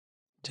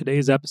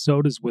Today's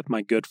episode is with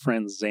my good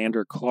friend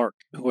Xander Clark,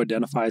 who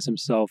identifies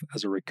himself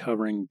as a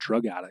recovering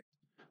drug addict.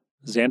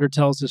 Xander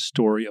tells his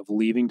story of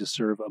leaving to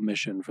serve a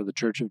mission for the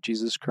Church of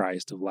Jesus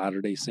Christ of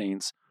Latter-day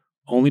Saints,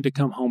 only to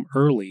come home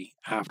early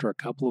after a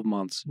couple of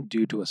months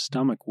due to a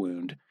stomach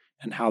wound,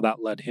 and how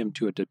that led him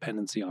to a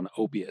dependency on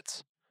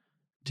opiates.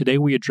 Today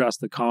we address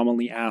the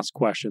commonly asked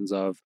questions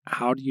of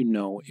how do you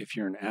know if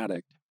you're an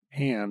addict,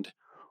 and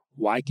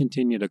why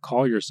continue to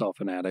call yourself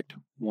an addict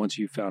once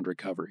you've found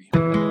recovery.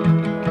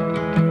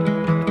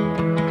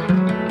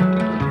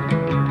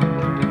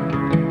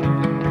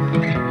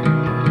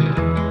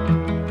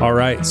 All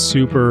right,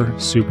 super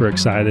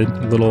excited.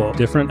 A little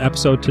different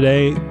episode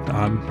today.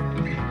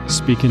 I'm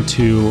speaking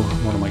to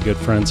one of my good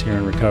friends here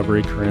in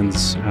recovery.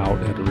 Corinne's out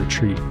at a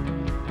retreat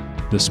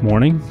this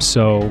morning,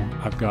 so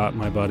I've got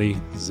my buddy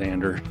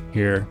Xander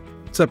here.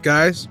 What's up,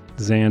 guys?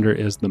 Xander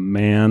is the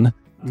man.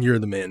 You're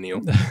the man,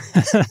 Neil.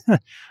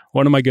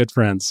 One of my good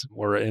friends.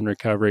 We're in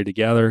recovery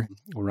together.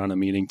 We're on a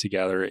meeting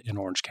together in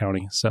Orange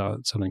County,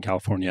 Southern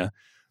California.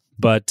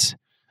 But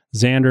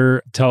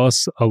Xander, tell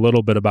us a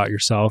little bit about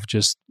yourself.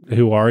 Just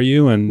who are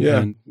you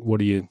and what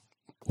do you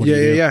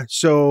do?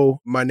 So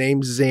my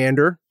name's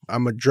Xander.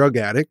 I'm a drug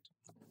addict.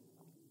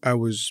 I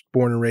was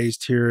born and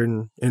raised here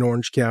in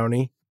Orange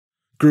County.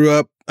 Grew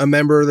up a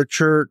member of the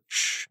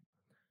church.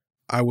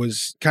 I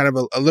was kind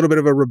of a little bit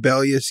of a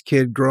rebellious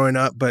kid growing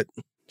up, but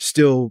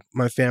still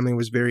my family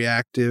was very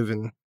active.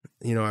 And,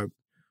 I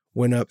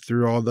went up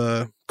through all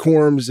the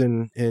quorums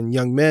and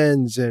young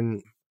men's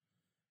and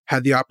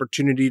had the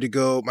opportunity to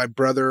go. My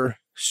brother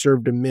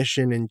served a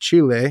mission in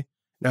Chile.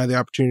 And I had the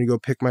opportunity to go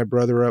pick my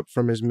brother up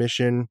from his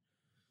mission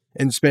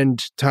and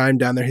spend time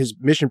down there. His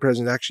mission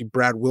president is actually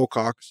Brad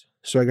Wilcox.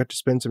 So I got to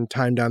spend some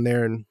time down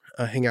there and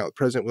hang out with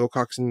President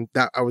Wilcox. And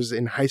that I was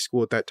in high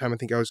school at that time. I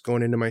think I was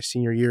going into my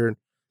senior year. And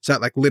so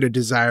that lit a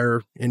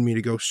desire in me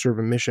to go serve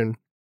a mission.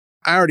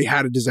 I already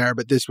had a desire,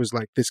 but this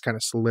kind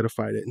of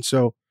solidified it. And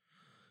so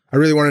I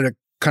really wanted to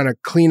kind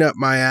of clean up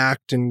my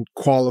act and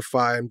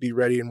qualify and be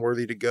ready and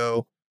worthy to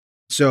go.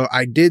 So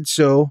I did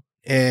so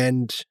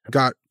and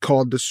got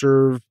called to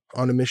serve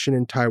on a mission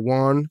in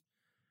Taiwan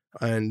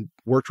and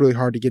worked really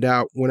hard to get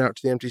out, went out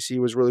to the MTC,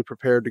 was really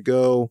prepared to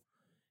go.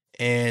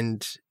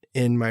 And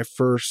in my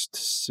first,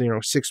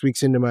 6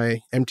 weeks into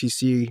my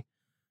MTC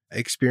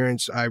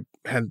experience, I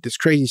had this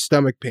crazy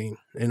stomach pain.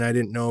 And I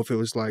didn't know if it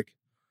was like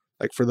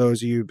for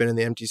those of you who've been in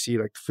the MTC,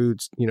 the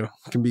foods,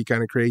 can be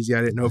kind of crazy.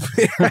 I didn't know if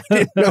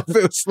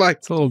it was like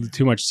it's a little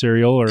too much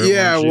cereal or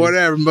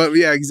whatever. But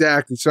yeah,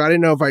 exactly. So I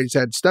didn't know if I just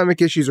had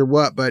stomach issues or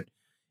what, but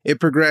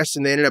it progressed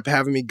and they ended up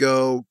having me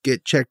go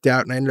get checked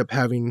out. And I ended up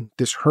having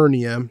this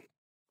hernia,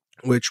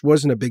 which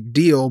wasn't a big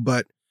deal,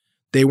 but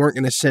they weren't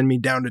going to send me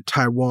down to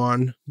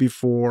Taiwan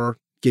before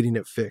getting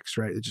it fixed,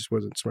 right? It just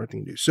wasn't a smart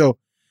thing to do. So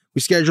we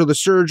scheduled the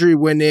surgery,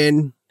 went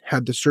in,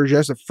 had the surgery.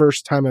 That's the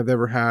first time I've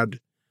ever had,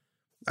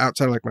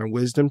 outside of my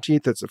wisdom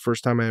teeth, that's the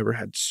first time I ever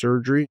had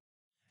surgery.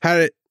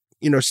 Had it,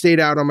 stayed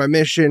out on my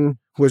mission,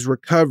 was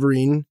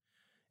recovering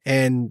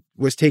and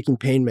was taking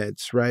pain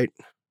meds, right?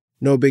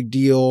 No big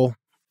deal.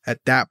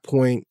 At that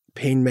point,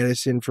 pain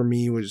medicine for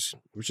me was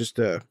just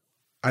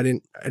I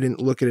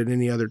didn't look at it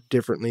any other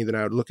differently than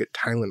I would look at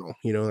Tylenol,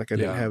 I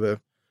didn't have a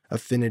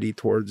affinity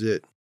towards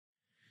it.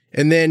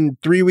 And then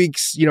 3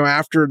 weeks,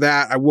 after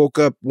that, I woke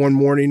up one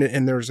morning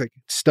and there was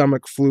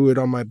stomach fluid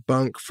on my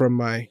bunk from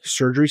my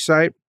surgery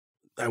site.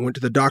 I went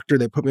to the doctor.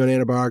 They put me on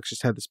antibiotics,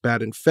 just had this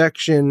bad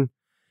infection,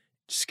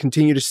 just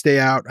continued to stay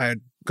out. I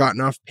had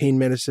gotten off pain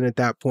medicine at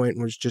that point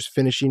and was just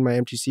finishing my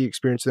MTC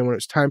experience. And then when it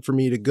was time for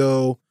me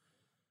to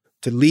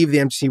leave the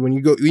MTC, when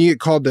you get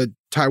called to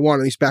Taiwan,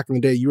 at least back in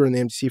the day, you were in the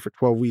MTC for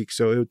 12 weeks.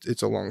 So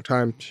it's a long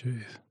time.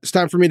 Jeez. It's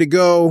time for me to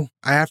go.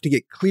 I have to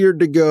get cleared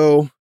to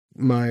go.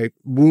 My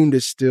wound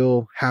is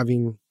still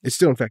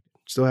infected,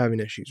 still having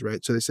issues,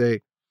 right? So they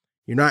say,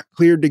 you're not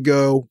cleared to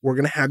go. We're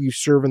going to have you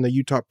serve in the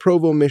Utah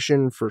Provo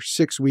mission for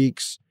 6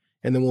 weeks,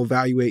 and then we'll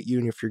evaluate you.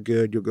 And if you're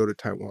good, you'll go to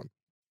Taiwan.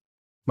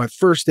 My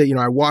first day,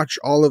 I watch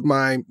all of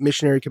my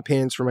missionary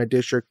companions from my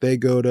district. They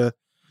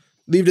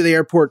leave to the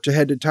airport to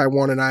head to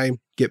Taiwan, and I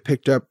get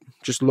picked up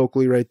just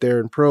locally right there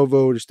in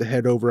Provo, just to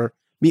head over,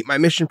 meet my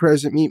mission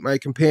president, meet my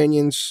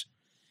companions,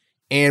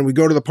 and we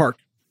go to the park.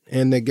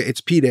 And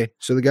it's P-Day,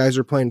 so the guys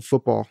are playing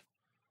football.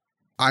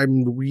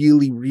 I'm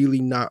really, really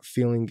not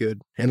feeling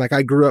good. And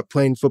I grew up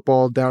playing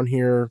football down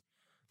here.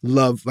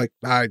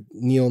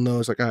 Neil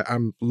knows, I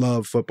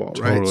love football,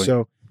 totally. Right?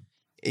 So,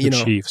 the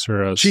Chiefs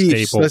are a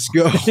staple. Let's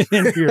go.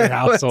 In your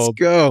household. Let's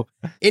go.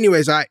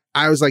 Anyways, I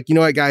was like, you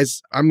know what,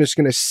 guys, I'm just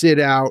going to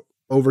sit out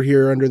over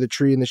here under the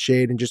tree in the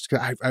shade and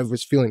I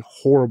was feeling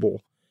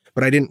horrible,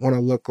 but I didn't want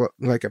to look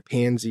like a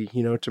pansy,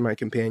 to my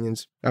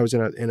companions. I was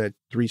in a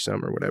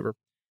threesome or whatever.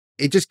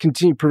 It just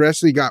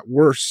progressively got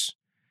worse.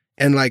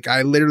 And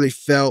I literally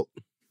felt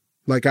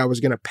like I was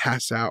going to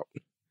pass out.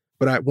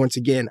 But I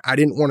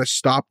didn't want to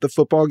stop the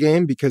football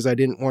game because I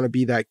didn't want to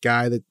be that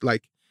guy that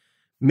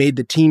made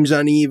the teams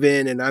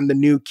uneven and I'm the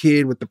new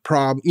kid with the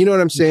problem. You know what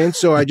I'm saying?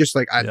 So I just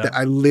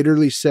I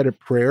literally said a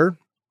prayer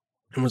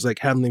and was like,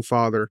 Heavenly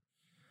Father,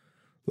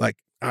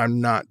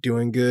 I'm not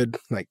doing good.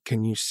 Like,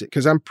 can you sit?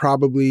 Because I'm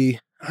probably,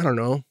 I don't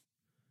know,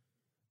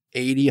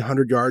 80,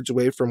 100 yards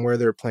away from where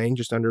they're playing,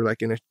 just under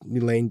like in a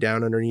laying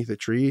down underneath a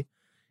tree.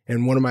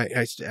 And I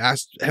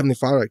asked Heavenly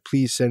Father, like,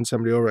 please send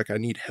somebody over. Like, I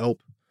need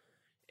help.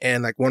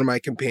 And like one of my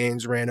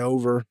companions ran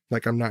over.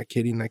 Like, I'm not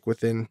kidding. Like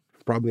within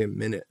probably a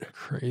minute.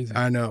 Crazy.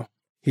 I know.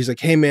 He's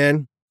like, hey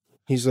man.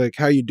 He's like,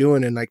 how you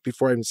doing? And like,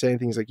 before I even say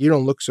anything, he's like, you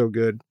don't look so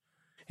good.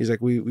 He's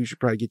like, we should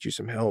probably get you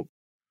some help.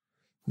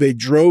 They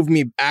drove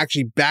me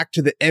actually back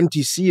to the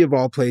MTC of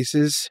all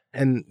places.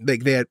 And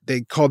like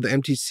they called the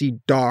MTC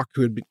doc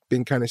who had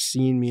been kind of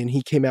seeing me. And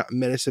he came out and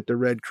met us at the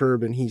red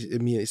curb. And he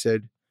immediately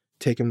said,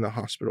 take him to the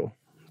hospital.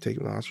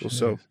 Jeez.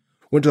 So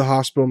went to the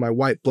hospital. My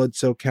white blood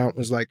cell count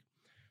was like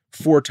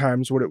 4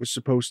 times what it was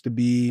supposed to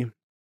be.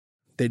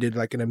 They did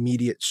like an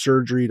immediate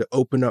surgery to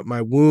open up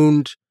my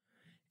wound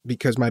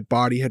because my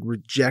body had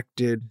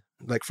rejected,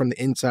 like from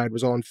the inside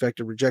was all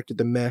infected, rejected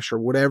the mesh or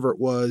whatever it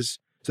was.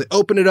 So they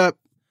opened it up,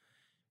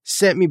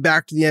 sent me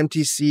back to the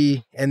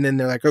MTC, and then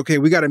they're like, okay,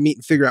 we got to meet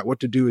and figure out what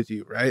to do with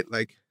you, right?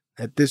 Like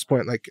at this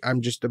point, like I'm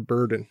just a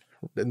burden.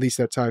 At least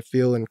that's how I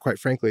feel. And quite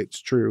frankly,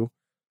 it's true.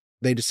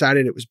 They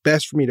decided it was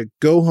best for me to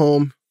go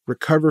home,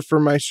 recover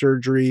from my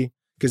surgery,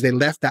 because they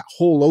left that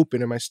hole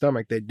open in my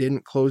stomach. They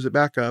didn't close it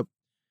back up,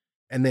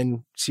 and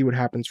then see what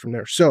happens from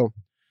there. So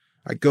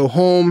I go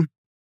home,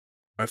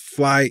 I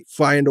fly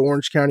into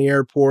Orange County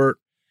Airport,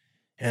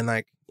 and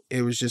like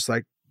it was just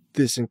like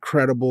this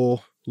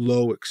incredible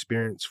low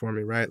experience for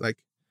me, right? Like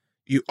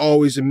you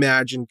always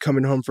imagine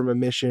coming home from a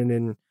mission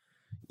and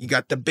you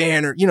got the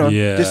banner,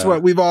 this is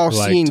what we've all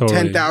like, seen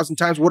totally. 10,000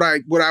 times, what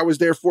I was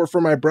there for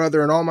my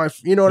brother and all my,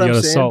 you know what I'm You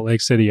go saying? to Salt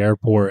Lake City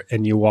Airport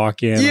and you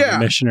walk in on Yeah. the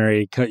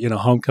missionary,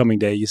 homecoming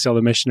day. You see all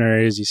the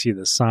missionaries, you see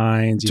the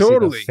signs, you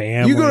Totally. see the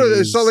families. You go to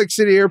the Salt Lake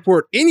City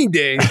Airport any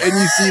day and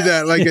you see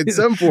that like at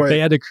some point. They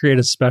had to create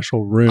a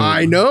special room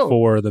I know.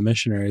 for the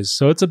missionaries.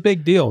 So it's a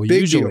big deal,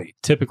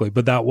 typically,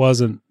 but that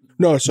wasn't.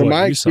 No, so what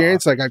my you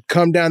experience, saw. like I'd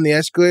come down the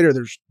escalator,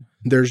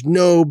 there's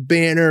no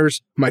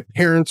banners. My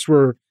parents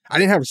I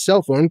didn't have a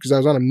cell phone because I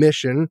was on a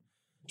mission.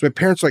 So my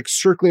parents like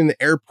circling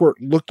the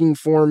airport looking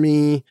for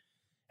me.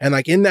 And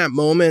like in that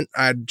moment,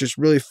 I just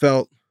really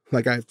felt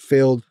like I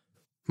failed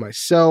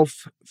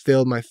myself,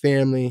 failed my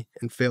family,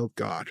 and failed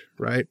God,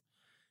 right?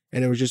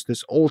 And it was just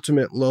this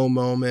ultimate low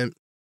moment.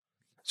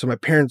 So my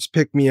parents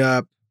picked me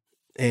up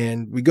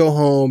and we go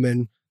home,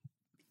 and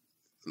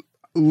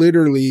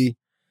literally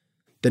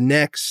the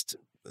next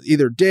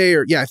either day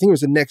or I think it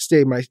was the next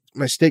day,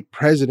 my stake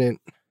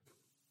president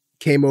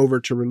came over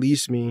to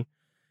release me.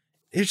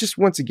 It's just,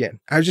 once again,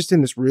 I was just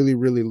in this really,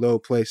 really low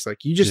place. Like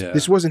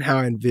this wasn't how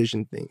I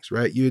envisioned things,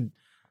 right? You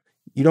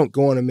don't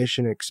go on a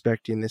mission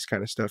expecting this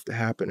kind of stuff to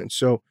happen. And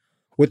so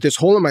with this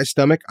hole in my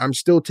stomach, I'm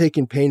still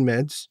taking pain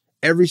meds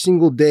every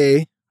single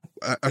day.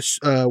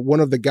 One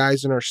of the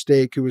guys in our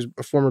stake, who was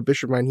a former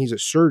bishop of mine, he's a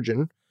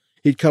surgeon.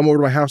 He'd come over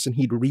to my house and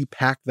he'd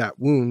repack that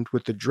wound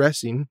with the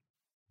dressing.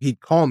 He'd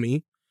call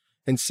me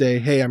and say,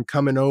 hey, I'm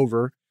coming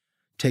over.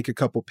 Take a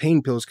couple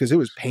pain pills, because it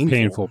was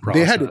painful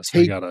process. They had to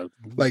take,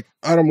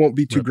 I won't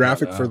be too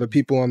graphic for the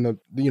people on the,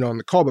 on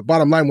the call, but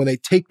bottom line, when they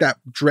take that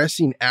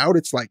dressing out,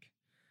 it's like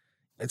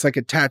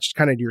attached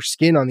kind of to your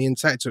skin on the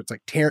inside. So it's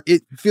like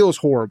it feels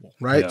horrible.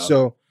 Right. Yeah.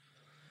 So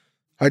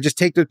I just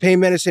take the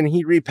pain medicine and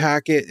he'd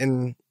repack it.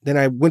 And then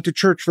I went to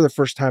church for the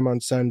first time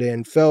on Sunday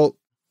and felt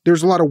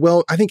there's a lot of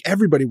I think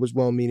everybody was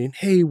well-meaning.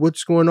 Hey,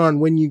 what's going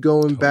on? When you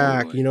going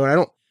back?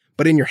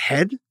 But in your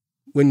head,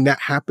 when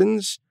that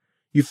happens,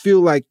 you feel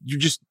like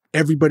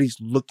everybody's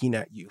looking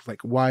at you. Like,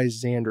 why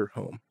is Xander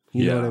home?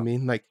 You know what I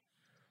mean? Like,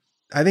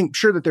 I think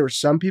sure that there were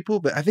some people,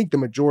 but I think the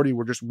majority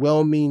were just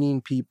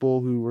well-meaning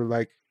people who were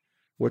like,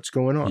 what's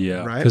going on?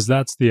 Yeah. Right. Because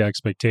that's the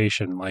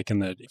expectation. Like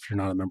if you're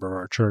not a member of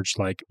our church,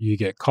 like you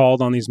get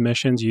called on these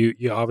missions, you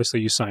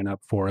obviously you sign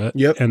up for it.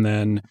 Yep. And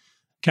then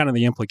kind of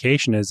the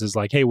implication is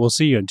like, hey, we'll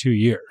see you in 2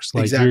 years.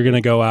 Like exactly. You're going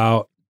to go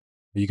out,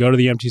 you go to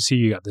the MTC,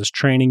 you got this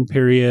training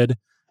period.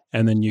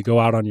 And then you go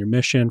out on your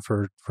mission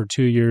for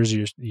 2 years.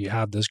 You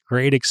have this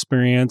great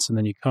experience, and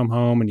then you come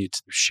home and you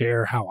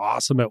share how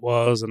awesome it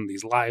was and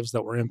these lives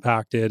that were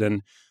impacted.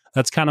 And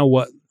that's kind of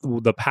what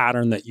the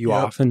pattern that you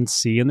often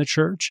see in the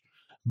church.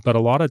 But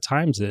a lot of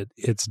times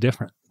it's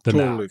different than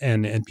that,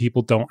 and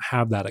people don't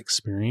have that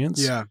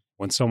experience. Yeah.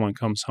 When someone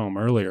comes home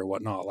early or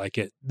whatnot, like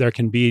there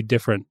can be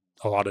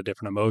a lot of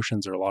different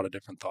emotions or a lot of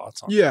different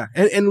thoughts on it. Yeah,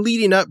 and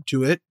leading up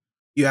to it,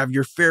 you have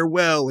your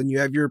farewell and you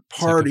have your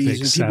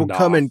parties and people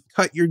come and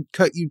cut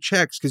you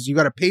checks because you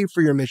got to pay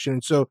for your mission.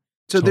 And so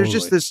there's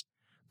just this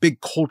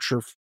big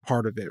culture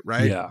part of it,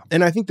 right? Yeah.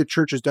 And I think the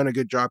church has done a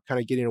good job kind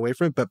of getting away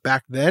from it. But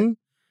back then,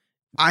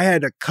 I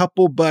had a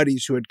couple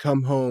buddies who had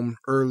come home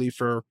early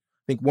I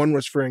think one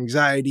was for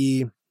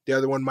anxiety. The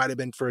other one might have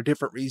been for a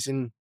different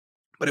reason.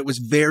 But it was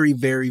very,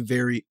 very,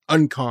 very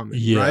uncommon,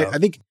 right? I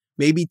think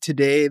maybe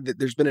today that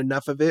there's been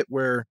enough of it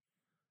where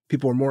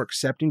people were more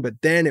accepting,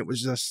 but then it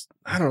was just,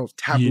 I don't know if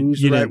taboo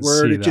is You the right didn't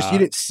word. see It just, you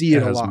didn't see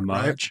it a as lot,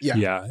 much. right?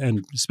 Yeah.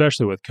 And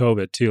especially with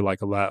COVID too,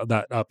 like a lot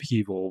that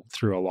upheaval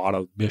through a lot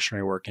of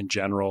missionary work in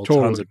general.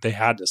 Totally. They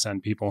had to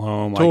send people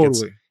home. Like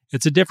Totally.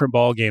 it's a different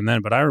ball game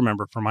then. But I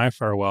remember for my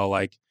farewell,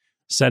 like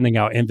sending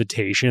out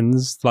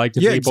invitations like to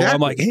Yeah, people. exactly.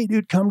 I'm like, hey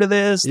dude, come to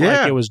this.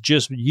 Yeah. Like it was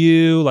just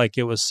you. Like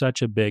it was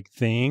such a big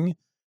thing,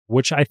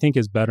 which I think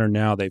is better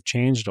now. They've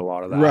changed a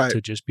lot of that Right. to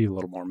just be a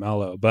little more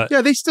mellow. But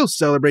yeah, they still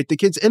celebrate the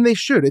kids, and they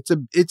should.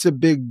 It's a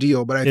big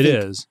deal. But I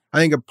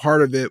think a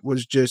part of it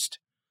was just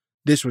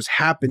this was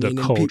happening.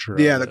 The and culture.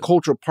 the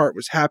cultural part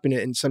was happening,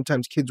 and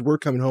sometimes kids were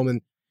coming home.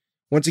 And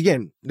once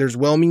again, there's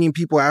well-meaning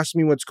people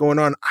asking me what's going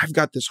on. I've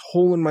got this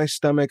hole in my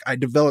stomach. I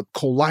developed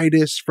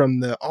colitis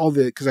from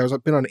because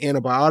I've been on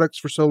antibiotics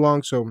for so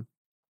long, so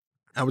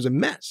I was a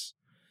mess.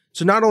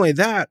 So not only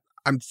that,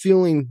 I'm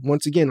feeling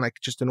once again like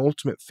just an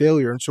ultimate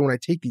failure. And so when I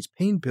take these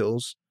pain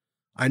pills,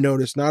 I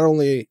notice not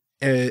only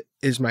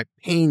is my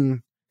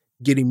pain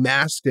getting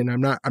masked, and I'm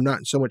not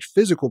in so much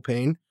physical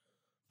pain,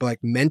 but like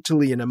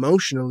mentally and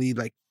emotionally,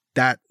 like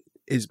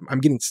I'm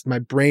getting my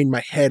brain,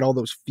 my head, all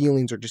those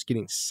feelings are just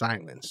getting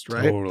silenced,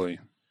 right? Totally.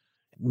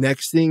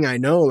 Next thing I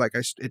know, like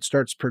it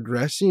starts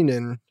progressing,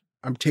 and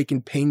I'm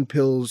taking pain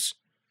pills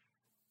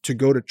to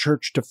go to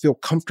church to feel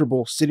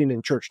comfortable sitting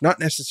in church,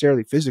 not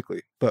necessarily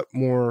physically, but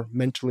more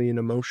mentally and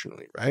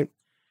emotionally, right?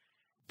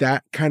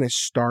 That kind of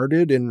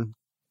started, and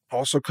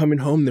also coming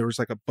home, there was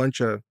like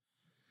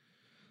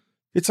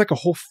it's like a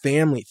whole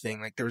family thing.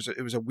 Like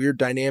it was a weird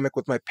dynamic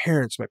with my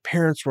parents. My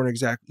parents weren't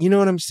you know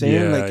what I'm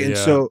saying?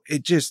 So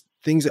it just,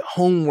 things at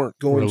home weren't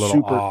going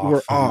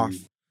were off.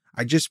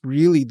 I just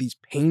really, these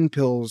pain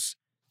pills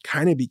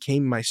kind of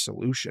became my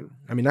solution.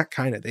 I mean, not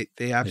kind of,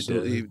 they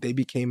absolutely, they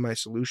became my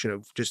solution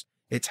of just,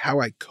 it's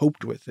how I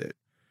coped with it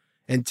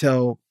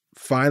until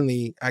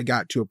finally I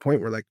got to a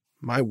point where like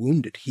my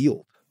wound had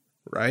healed.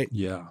 Right.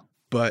 Yeah.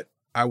 But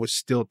I was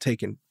still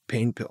taking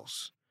pain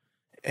pills.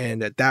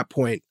 And at that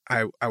point,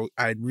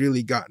 I'd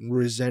really gotten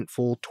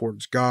resentful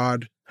towards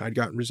God. I'd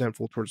gotten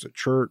resentful towards the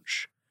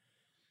church.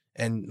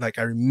 And like,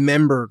 I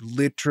remember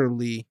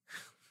literally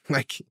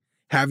like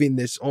having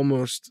this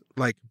almost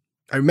like,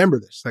 I remember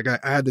this, like I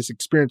had this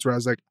experience where I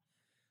was like,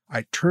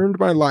 I turned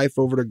my life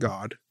over to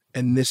God,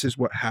 and this is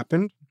what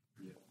happened.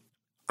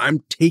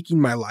 I'm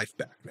taking my life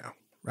back now,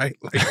 right?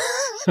 Like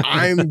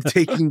I'm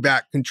taking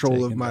back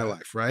control of my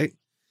life, right?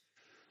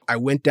 I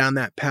went down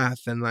that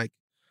path, and like,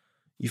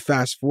 you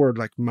fast forward,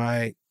 like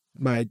my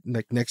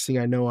like next thing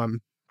I know,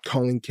 I'm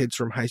calling kids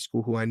from high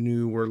school who I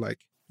knew were like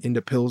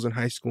into pills in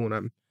high school,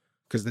 and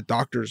because the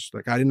doctors,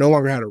 like I no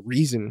longer had a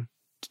reason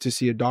to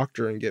see a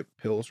doctor and get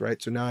pills,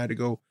 right? So now I had to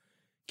go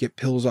get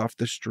pills off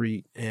the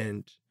street,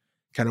 and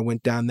kind of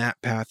went down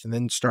that path, and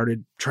then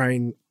started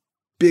trying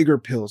bigger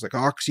pills. Like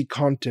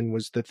OxyContin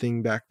was the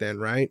thing back then,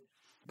 right?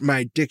 My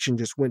addiction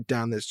just went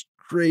down this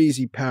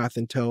crazy path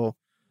until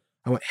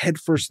I went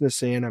headfirst in the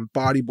sand. I'm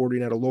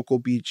bodyboarding at a local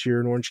beach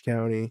here in Orange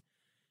County,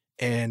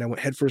 and I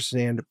went headfirst in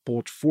the sand,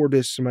 bulged 4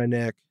 discs in my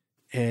neck,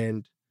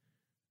 and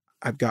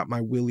I've got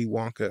my Willy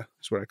Wonka,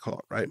 is what I call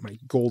it, right? My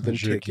golden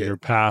ticket. Your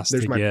pass.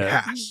 There's my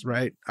pass,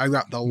 right? I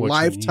got the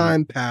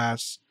lifetime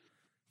pass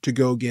to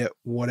go get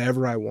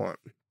whatever I want.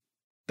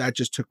 That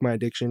just took my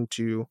addiction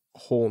to a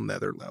whole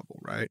nother level,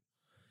 right?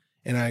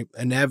 And I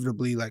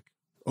inevitably, like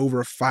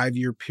over a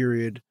 5-year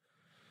period,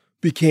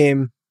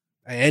 I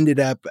ended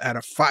up at a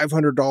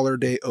 $500 a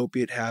day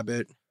opiate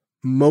habit.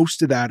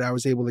 Most of that I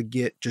was able to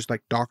get just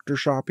like doctor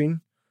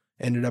shopping,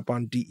 ended up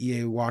on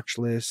DEA watch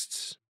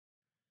lists,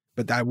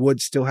 but I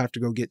would still have to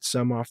go get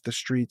some off the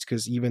streets,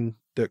 because even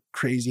the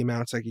crazy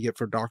amounts I could get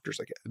for doctors,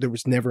 like there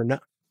was never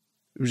enough.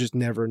 It was just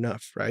never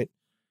enough, right?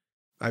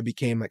 I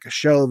became like a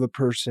shell of a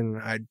person.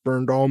 I'd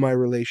burned all my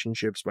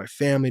relationships. My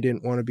family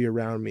didn't want to be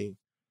around me.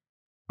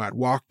 I'd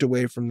walked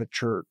away from the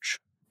church,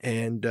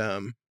 and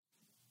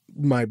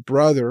my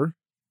brother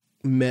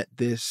met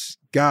this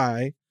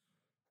guy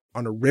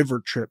on a river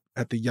trip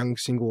at the young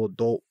single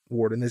adult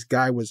ward. And this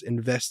guy was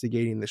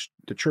investigating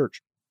the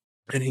church,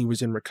 and he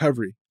was in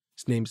recovery.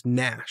 His name's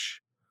Nash.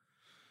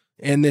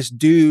 And this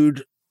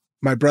dude,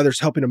 my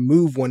brother's helping him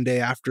move one day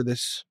after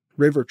this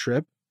river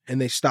trip, and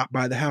they stopped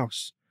by the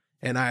house.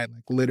 And I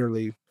like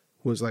literally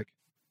was like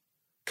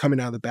coming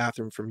out of the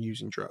bathroom from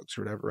using drugs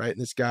or whatever. Right. And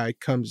this guy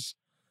comes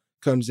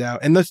out,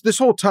 and this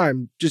whole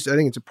time, just, I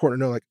think it's important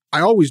to know, like,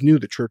 I always knew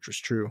the church was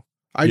true.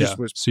 Just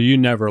was. So you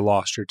never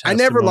lost your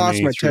testimony. I never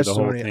lost my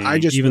testimony.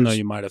 Even though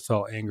you might have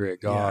felt angry at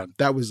God. Yeah,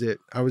 that was it.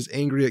 I was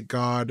angry at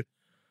God.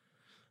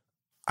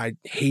 I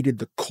hated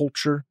the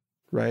culture,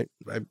 right?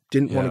 I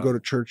didn't want to go to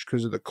church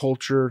because of the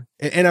culture.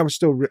 And I was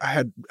I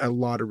had a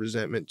lot of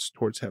resentments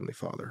towards Heavenly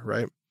Father,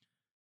 right?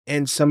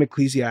 And some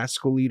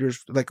ecclesiastical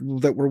leaders like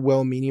that were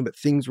well-meaning, but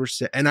things were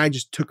said, and I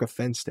just took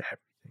offense to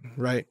everything,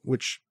 right?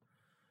 Which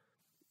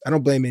I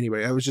don't blame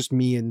anybody. That was just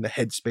me in the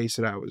headspace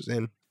that I was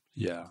in.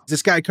 Yeah.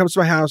 This guy comes to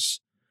my house,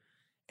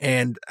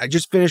 and I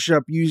just finished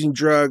up using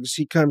drugs.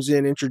 He comes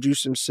in,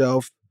 introduced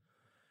himself.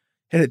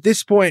 And at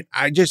this point,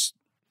 I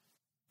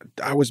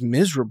was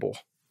miserable.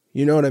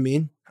 You know what I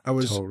mean? I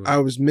was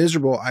Totally.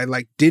 miserable. I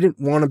like didn't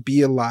want to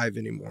be alive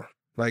anymore.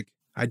 Like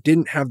I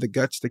didn't have the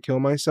guts to kill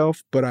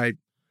myself, but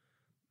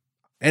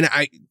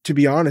to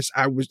be honest,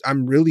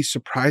 I'm really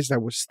surprised I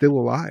was still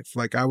alive.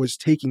 Like I was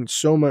taking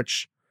so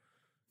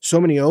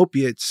many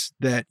opiates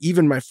that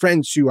even my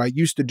friends who I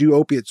used to do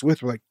opiates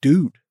with were like,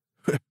 dude,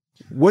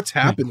 what's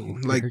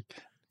happening? Like,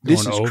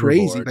 this is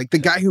crazy. Like the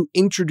guy who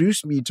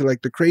introduced me to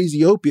like the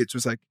crazy opiates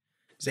was like,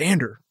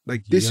 Xander,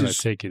 like you gotta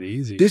take it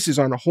easy. This is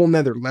on a whole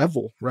nother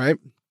level, right?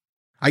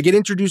 I get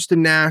introduced to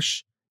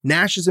Nash.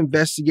 Nash is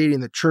investigating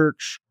the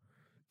church.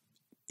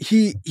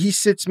 He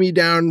sits me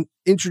down,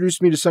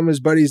 introduced me to some of his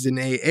buddies in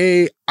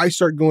AA. I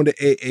start going to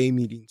AA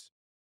meetings.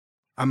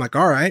 I'm like,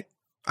 all right,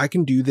 I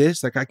can do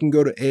this. Like I can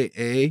go to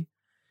AA.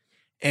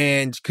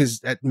 And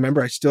because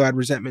remember, I still had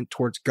resentment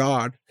towards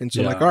God. And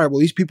so I'm like, all right, well,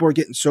 these people are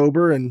getting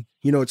sober and,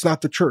 you know, it's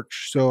not the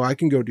church. So I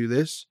can go do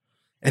this.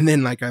 And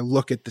then like I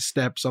look at the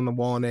steps on the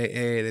wall in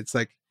AA and it's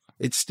like,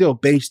 it's still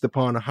based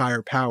upon a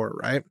higher power,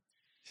 right?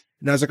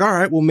 And I was like, all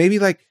right, well, maybe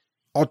like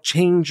I'll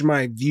change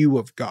my view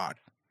of God.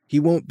 He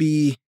won't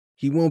be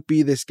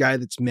this guy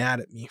that's mad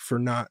at me for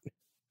not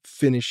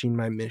finishing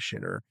my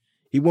mission, or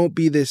he won't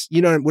be this,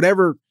 you know,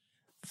 whatever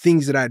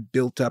things that I'd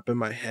built up in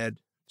my head.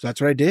 So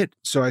that's what I did.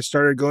 So I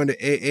started going to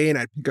AA and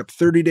I'd pick up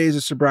 30 days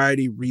of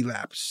sobriety,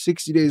 relapse,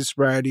 60 days of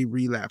sobriety,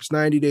 relapse,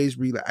 90 days,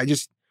 relapse. I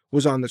just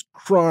was on this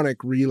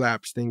chronic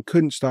relapse thing,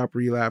 couldn't stop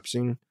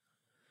relapsing,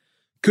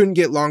 couldn't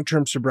get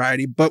long-term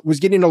sobriety, but was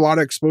getting a lot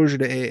of exposure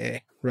to AA,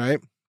 right?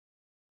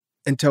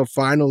 Until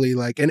finally,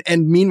 like,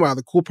 and meanwhile,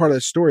 the cool part of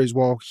the story is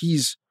while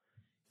he's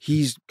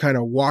kind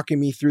of walking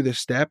me through the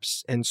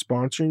steps and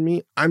sponsoring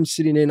me, I'm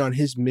sitting in on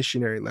his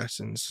missionary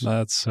lessons.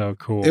 That's so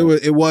cool.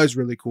 It was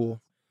really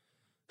cool.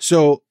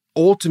 So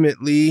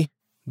ultimately,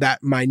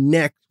 that my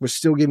neck was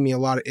still giving me a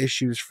lot of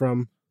issues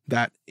from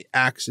that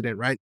accident,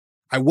 right?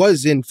 I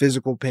was in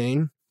physical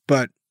pain,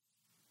 but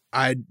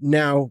I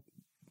now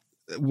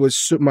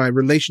my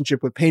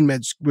relationship with pain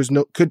meds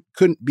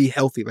couldn't be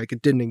healthy. Like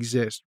it didn't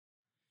exist.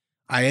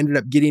 I ended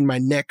up getting my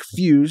neck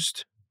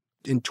fused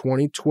in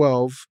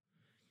 2012,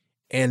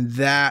 and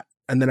then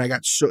I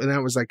got and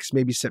that was like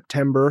maybe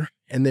September,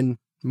 and then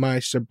my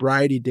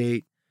sobriety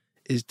date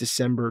is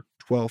December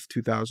 12th,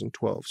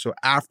 2012. So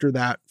after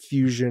that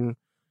fusion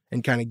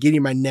and kind of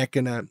getting my neck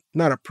in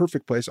not a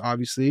perfect place,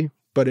 obviously,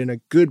 but in a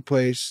good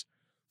place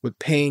with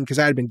pain, because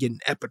I had been getting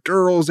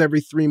epidurals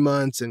every 3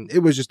 months and it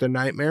was just a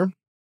nightmare.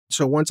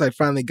 So once I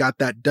finally got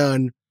that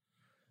done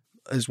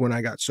is when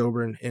I got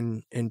sober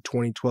in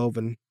 2012.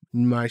 And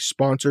my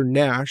sponsor,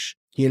 Nash,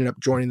 he ended up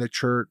joining the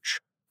church.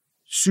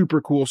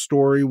 Super cool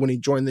story. When he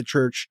joined the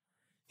church,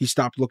 he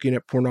stopped looking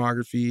at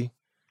pornography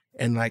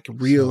and like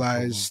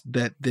realized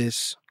that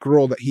this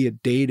girl that he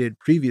had dated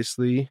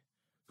previously,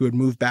 who had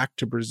moved back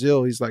to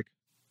Brazil, he's like,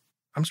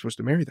 I'm supposed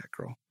to marry that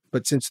girl.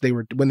 But since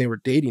when they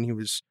were dating, he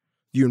was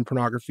viewing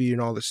pornography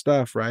and all this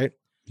stuff, right?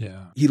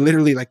 Yeah. He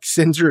literally like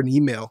sends her an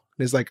email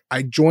and is like,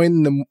 I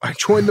joined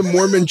the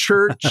Mormon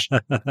church.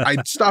 I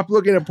stopped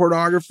looking at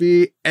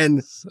pornography,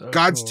 and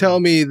God's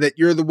telling me that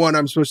you're the one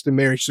I'm supposed to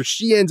marry. So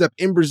she ends up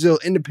in Brazil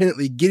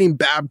independently getting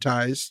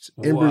baptized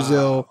in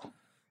Brazil.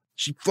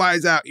 She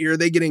flies out here.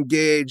 They get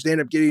engaged. They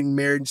end up getting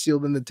married and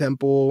sealed in the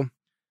temple.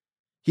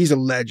 He's a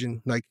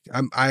legend. Like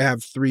I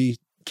have 3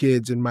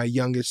 kids and my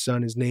youngest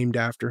son is named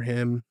after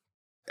him.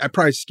 I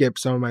probably skipped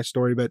some of my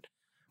story, but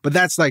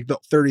that's like the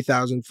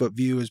 30,000 foot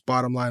view is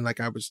bottom line.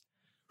 Like I was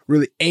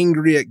really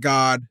angry at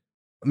God.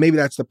 Maybe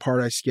that's the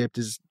part I skipped.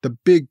 Is the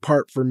big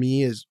part for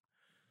me is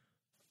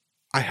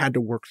I had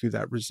to work through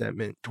that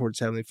resentment towards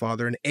Heavenly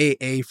Father. And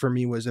AA for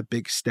me was a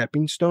big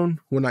stepping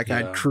stone when like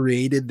I'd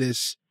created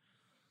this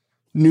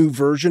new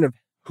version,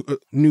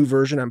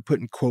 I'm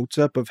putting quotes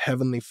up, of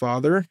Heavenly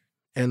Father,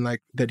 and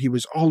like that he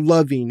was all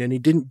loving and he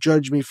didn't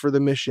judge me for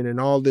the mission and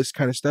all this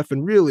kind of stuff.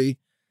 And really,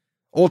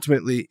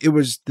 ultimately, it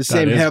was the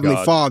same Heavenly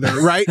God.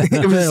 Father, right?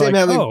 It was the same like,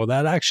 Heavenly. Oh,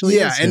 that actually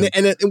is him.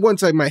 And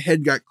once my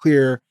head got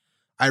clear,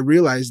 I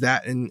realized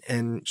that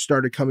and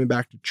started coming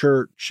back to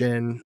church,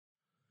 and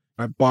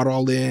I bought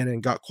all in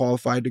and got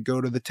qualified to go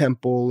to the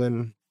temple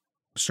and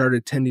started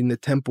attending the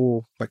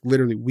temple like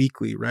literally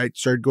weekly, right?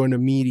 Started going to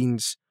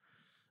meetings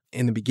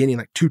in the beginning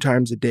like 2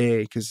 times a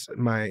day because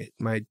my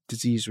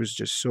disease was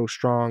just so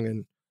strong,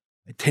 and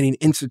attending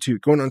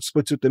institute, going on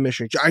splits with the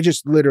mission. I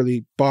just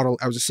literally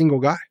I was a single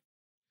guy.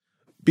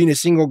 Being a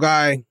single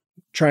guy,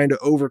 trying to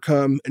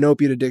overcome an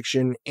opiate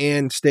addiction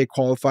and stay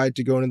qualified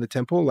to go into the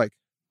temple, like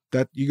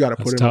that, you got to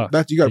put in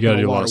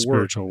a lot of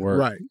spiritual work.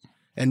 Right.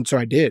 And so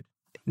I did.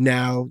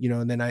 Now,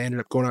 and then I ended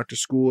up going out to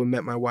school and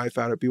met my wife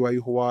out at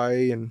BYU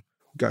Hawaii and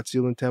got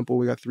sealed in temple.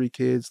 We got 3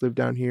 kids, live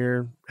down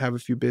here, have a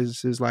few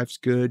businesses. Life's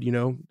good,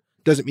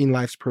 Doesn't mean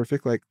life's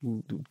perfect. Like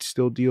we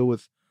still deal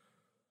with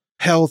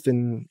health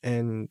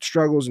and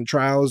struggles and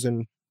trials,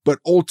 but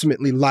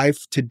ultimately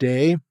life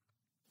today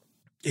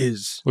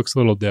looks a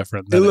little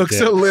different. It looks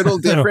a little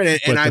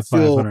different. And I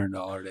feel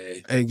 $500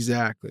 day.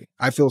 Exactly.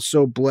 I feel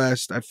so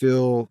blessed.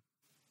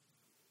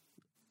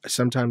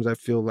 Sometimes I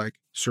feel like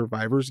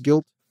survivor's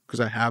guilt because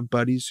I have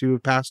buddies who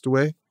have passed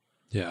away.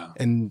 Yeah.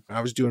 And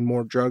I was doing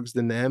more drugs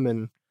than them.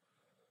 And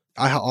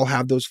I'll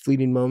have those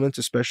fleeting moments,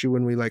 especially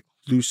when we like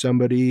lose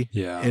somebody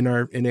in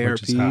ARP.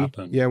 Which has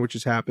happened. Yeah, which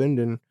has happened.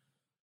 And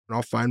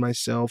I'll find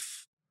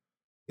myself,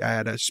 I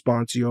had a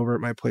sponsee over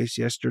at my place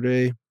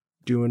yesterday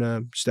doing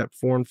a step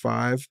 4 and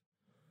 5.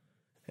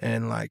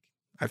 And like,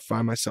 I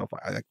find myself,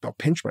 I'll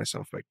pinch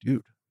myself like,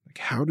 dude, like,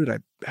 how did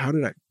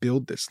I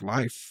build this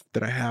life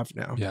that I have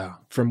now? Yeah.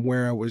 From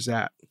where I was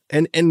at.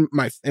 And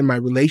my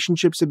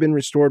relationships have been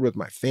restored with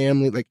my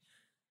family. Like,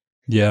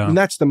 yeah. And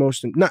that's the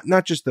most,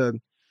 not just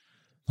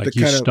like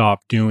you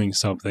stop doing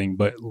something,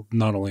 but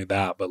not only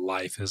that, but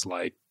life is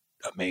like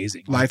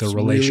amazing. Like the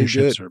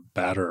relationships really are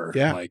better.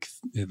 Yeah. Like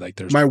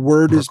there's my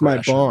word is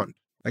my bond.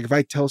 Like if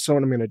I tell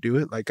someone I'm going to do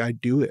it, like I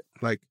do it.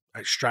 Like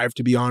I strive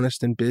to be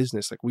honest in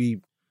business. Like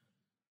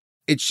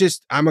it's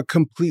just, I'm a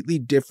completely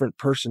different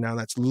person now.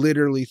 That's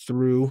literally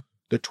through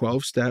the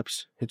 12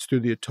 steps. It's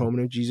through the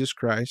atonement of Jesus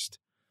Christ.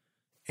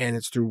 And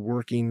it's through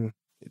working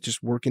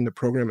the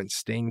program and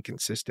staying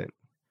consistent.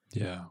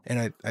 Yeah.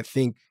 And I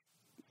think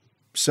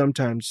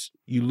sometimes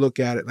you look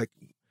at it like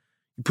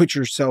you put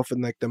yourself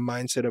in like the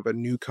mindset of a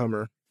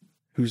newcomer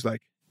who's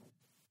like,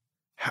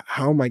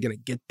 how am I going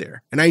to get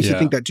there? And I used to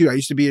think that too. I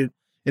used to be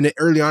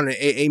early on in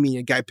AA meeting,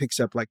 a guy picks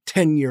up like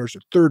 10 years or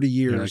 30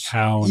 years. You're like,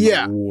 how in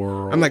the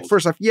world? I'm like,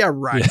 first off, yeah,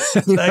 right.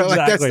 Yeah, you know, exactly.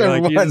 Like, that's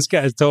number one. This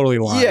guy's totally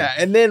lying. Yeah.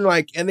 And then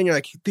you're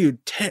like,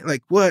 dude, 10,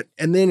 like what?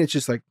 And then it's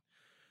just like,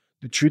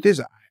 the truth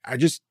is I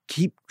just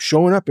keep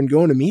showing up and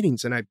going to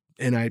meetings and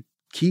I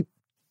keep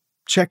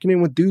checking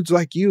in with dudes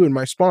like you and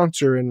my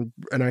sponsor and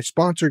I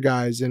sponsor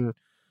guys and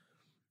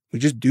we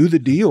just do the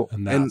deal.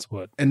 And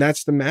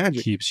that's the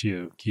magic. Keeps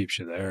you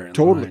there.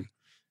 Totally. Line.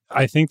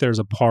 I think there's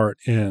a part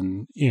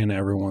in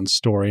everyone's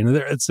story, and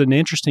it's an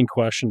interesting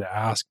question to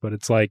ask, but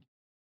it's like,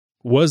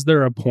 was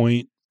there a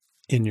point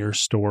in your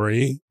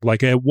story,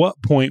 like at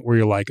what point where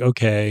you're like,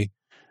 okay,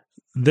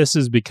 this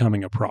is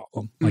becoming a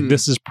problem. Like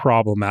this is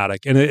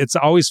problematic. And it's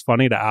always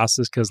funny to ask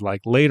this because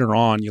like later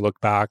on you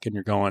look back and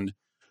you're going,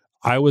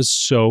 I was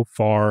so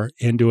far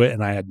into it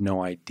and I had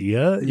no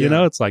idea. You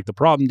know, it's like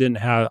I didn't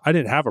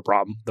have a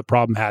problem. The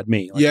problem had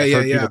me. Like I've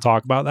heard people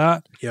talk about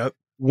that. Yep.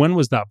 When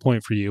was that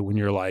point for you when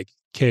you're like,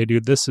 okay,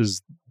 dude, this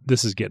is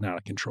getting out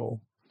of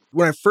control?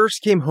 When I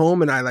first came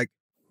home and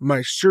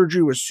my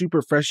surgery was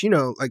super fresh, you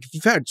know, like if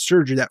you've had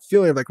surgery, that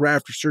feeling of like right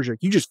after surgery,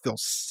 like you just feel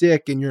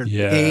sick and you're in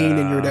pain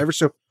and you're whatever.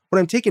 So when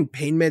I'm taking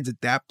pain meds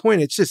at that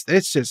point, it's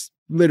just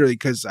literally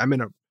because I'm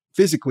in a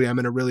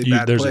really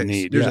bad place.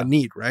 There's a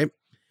need, right?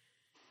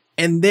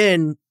 And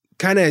then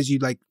kind of as you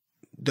like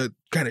the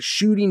kind of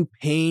shooting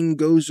pain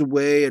goes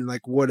away and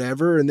like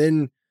whatever. And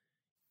then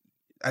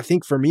I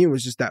think for me, it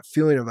was just that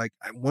feeling of like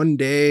one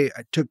day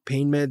I took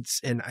pain meds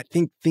and I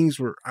think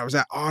I was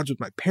at odds with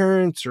my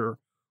parents or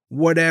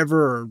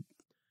whatever, or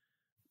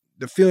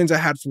the feelings I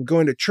had from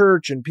going to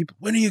church and people,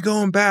 when are you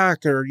going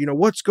back? Or, you know,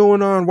 what's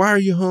going on? Why are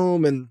you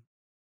home? And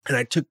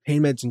I took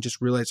pain meds and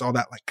just realized all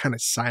that like kind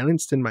of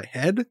silenced in my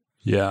head.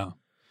 Yeah.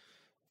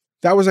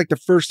 That was like the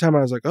first time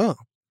I was like, oh,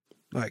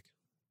 like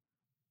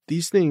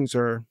these things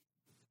are,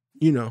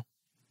 you know,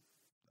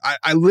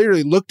 I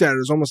literally looked at it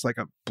as almost like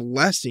a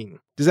blessing.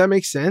 Does that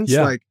make sense?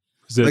 Yeah.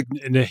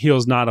 And it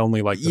heals not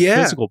only like the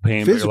physical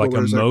pain, but like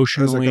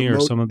emotionally or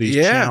some of these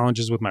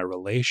challenges with my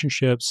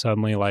relationships.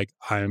 Suddenly like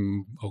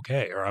I'm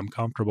okay or I'm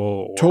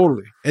comfortable.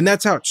 Totally. And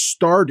that's how it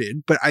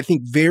started. But I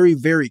think very,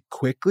 very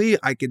quickly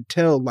I could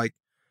tell like,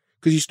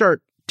 because you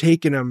start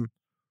taking them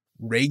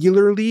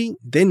regularly,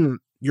 then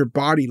your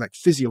body like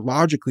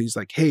physiologically is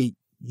like, hey,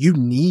 you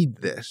need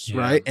this,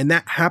 right? And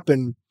that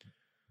happened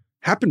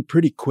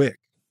pretty quick,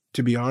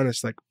 to be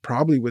honest, like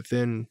probably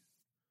within,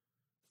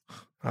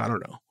 I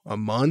don't know, a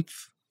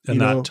month.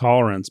 And that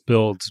tolerance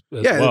builds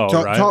as well,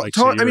 right?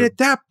 I mean, at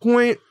that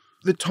point,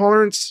 the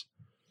tolerance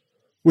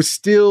was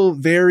still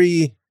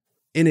very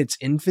in its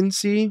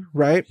infancy,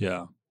 right?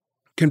 Yeah.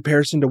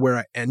 Comparison to where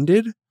I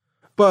ended.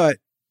 But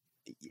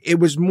it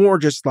was more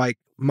just like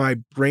my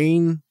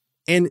brain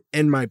and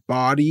my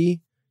body,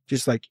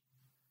 just like,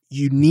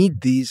 you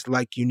need these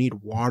like you need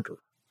water.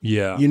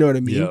 Yeah. You know what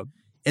I mean? Yeah.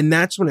 And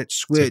that's when it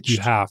switched. Like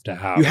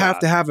you have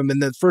to have them. And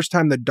the first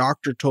time the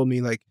doctor told me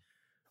like,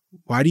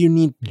 why do you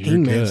need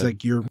pain meds?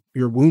 Like your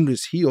wound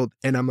is healed.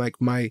 And I'm like,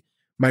 my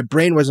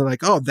brain wasn't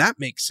like, oh, that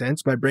makes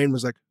sense. My brain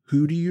was like,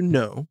 who do you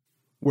know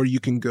where you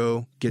can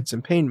go get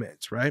some pain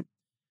meds, right?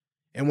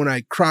 And when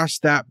I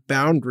crossed that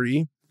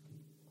boundary,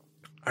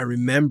 I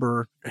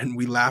remember, and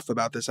we laugh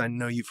about this, I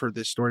know you've heard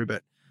this story,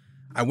 but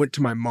I went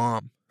to my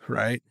mom,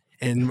 right?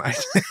 And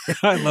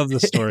I love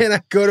this story. And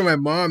I go to my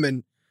mom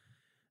and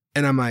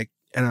I'm like,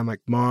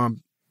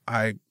 Mom,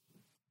 I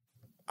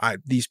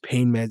these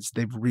pain meds,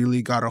 they've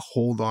really got a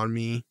hold on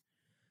me.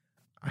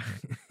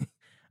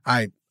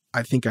 I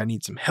think I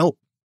need some help.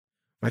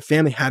 My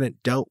family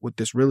hadn't dealt with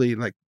this really,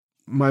 like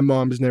my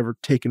mom's never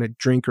taken a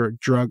drink or a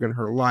drug in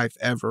her life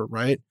ever,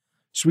 right?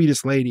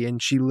 Sweetest lady.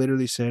 And she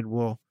literally said,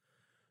 well,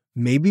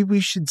 maybe we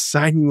should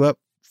sign you up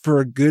for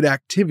a good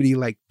activity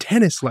like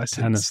tennis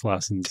lessons.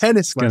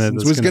 Tennis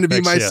lessons was going to be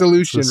my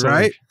solution,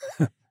 right?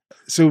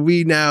 So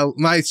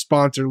my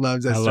sponsor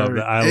loves that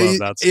story. I love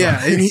that story.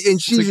 Yeah.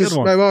 And she's just,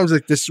 my mom's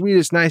like the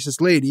sweetest,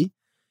 nicest lady.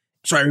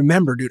 So I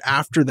remember, dude,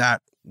 after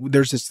that,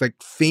 there's this like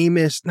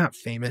not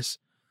famous,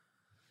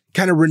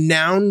 kind of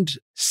renowned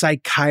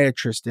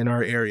psychiatrist in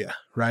our area,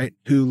 right?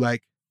 Who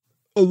like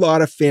a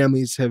lot of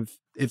families have,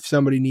 if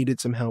somebody needed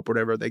some help or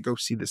whatever, they go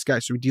see this guy.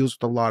 So he deals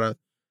with a lot of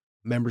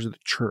members of the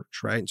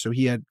church, right? And so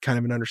he had kind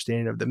of an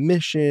understanding of the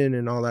mission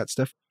and all that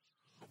stuff.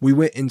 We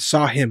went and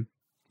saw him,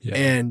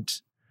 and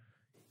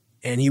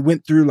he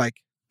went through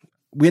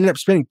we ended up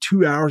spending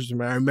 2 hours with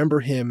him. I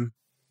remember him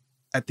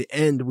at the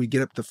end, we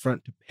get up the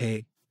front to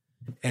pay,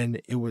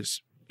 and it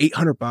was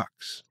 $800,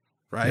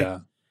 right? Yeah.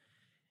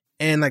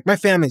 And like my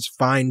family's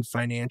fine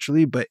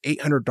financially, but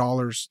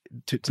 $800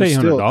 that's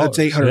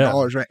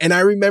 $800, right? And I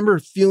remember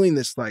feeling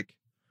this like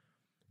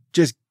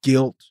just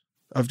guilt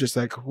of just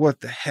like, what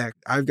the heck?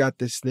 I've got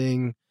this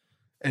thing,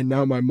 and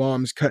now my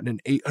mom's cutting an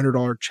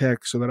 $800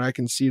 check so that I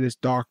can see this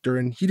doctor,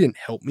 and he didn't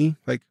help me.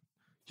 Like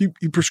he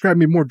prescribed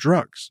me more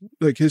drugs.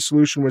 Like his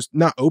solution was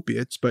not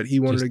opiates, but he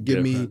wanted to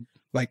give me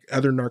like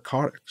other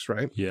narcotics,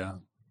 right? Yeah.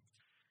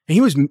 And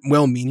he was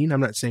well-meaning.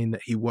 I'm not saying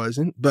that he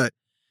wasn't, but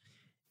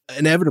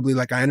inevitably,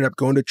 like I ended up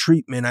going to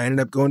treatment. I ended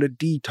up going to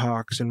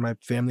detox, and my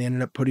family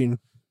ended up putting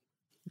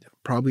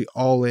probably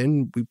all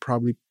in. We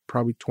probably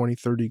 20,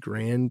 30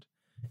 grand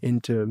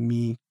into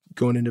me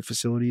going into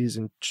facilities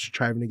and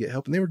trying to get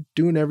help. And they were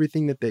doing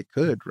everything that they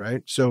could,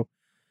 right? So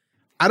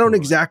I don't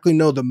exactly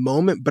know the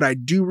moment, but I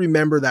do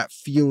remember that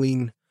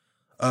feeling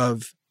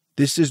of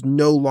this is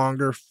no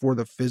longer for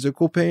the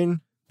physical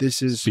pain.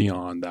 This is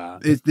beyond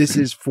that. This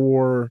is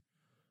for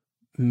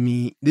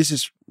me. This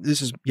is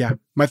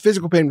my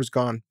physical pain was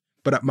gone,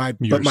 but my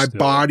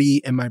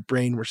body and my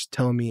brain were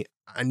telling me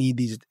I need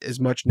these as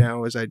much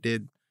now as I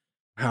did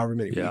however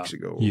many weeks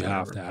ago. You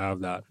have to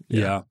have that.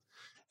 Yeah.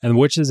 And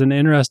which is an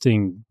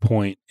interesting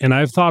point. And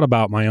I've thought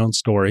about my own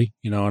story,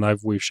 and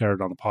we've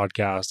shared it on the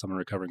podcast. I'm a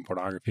recovering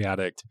pornography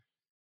addict.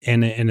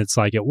 And it's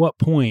like, at what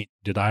point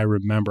did I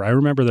remember? I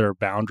remember there are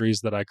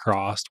boundaries that I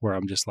crossed where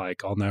I'm just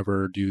like, I'll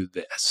never do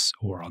this,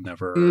 or I'll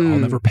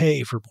never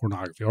pay for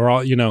pornography,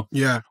 or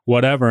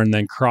whatever. And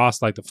then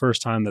crossed, like the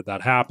first time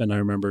that happened, I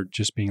remember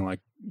just being like,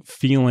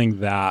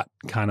 feeling that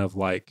kind of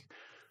like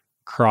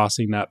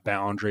crossing that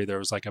boundary. There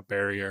was like a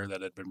barrier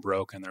that had been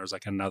broken. There was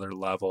like another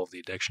level of the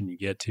addiction you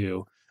get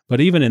to. But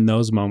even in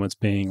those moments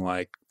being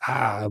like,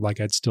 like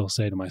I'd still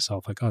say to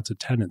myself, like, oh, it's a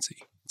tendency.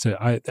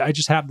 I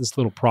just have this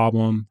little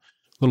problem,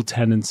 little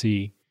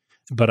tendency.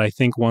 But I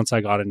think once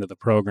I got into the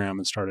program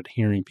and started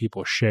hearing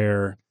people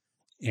share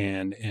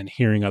and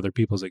hearing other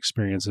people's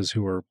experiences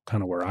who were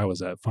kind of where I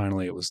was at,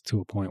 finally it was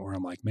to a point where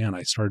I'm like, man,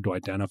 I started to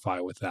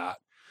identify with that.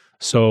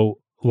 So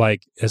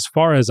like, as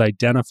far as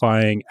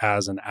identifying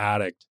as an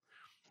addict,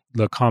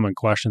 the common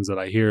questions that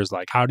I hear is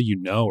like, how do you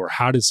know, or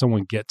how did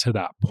someone get to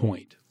that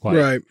point? Like,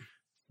 right.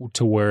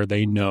 To where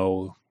they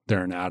know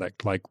they're an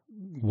addict? Like,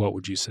 what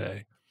would you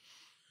say?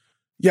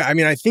 Yeah, I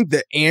mean, I think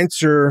the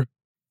answer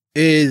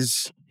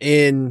is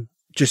in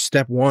just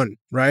step one,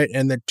 right?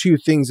 And the two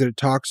things that it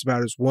talks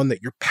about is one,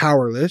 that you're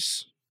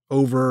powerless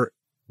over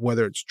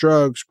whether it's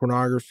drugs,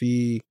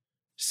 pornography,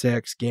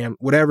 sex,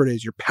 whatever it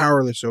is, you're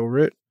powerless over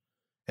it.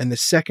 And the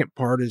second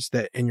part is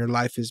that, and your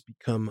life has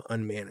become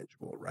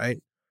unmanageable,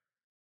 right?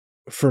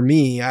 For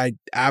me, I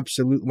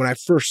absolutely, when I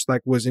first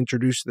was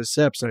introduced to the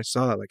steps and I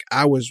saw that,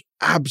 I was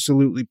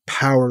absolutely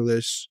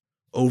powerless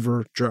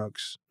over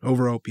drugs,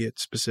 over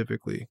opiates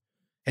specifically.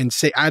 And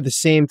I had the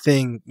same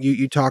thing.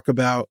 You talk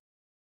about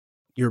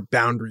your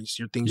boundaries,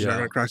 your things you're not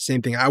going to cross.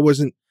 Same thing. I was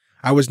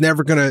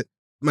never going to,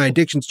 my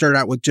addiction started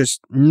out with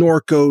just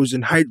Norcos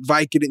and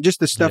Vicodin, just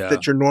the stuff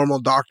that your normal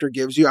doctor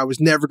gives you. I was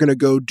never going to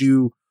go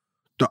do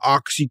the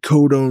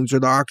oxycodones or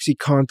the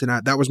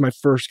OxyContin. That was my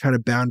first kind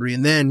of boundary.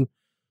 And then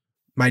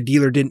my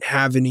dealer didn't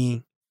have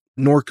any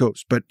Norcos,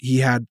 but he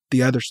had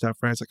the other stuff,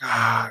 right? It's like,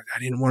 I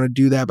didn't want to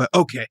do that, but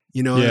okay.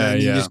 You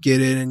just get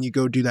it and you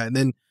go do that. And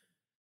then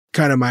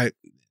kind of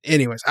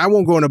anyways, I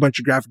won't go into a bunch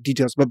of graphic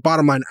details, but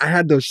bottom line, I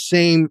had those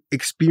same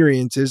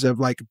experiences of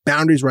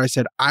boundaries where I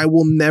said, I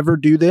will never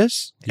do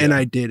this. And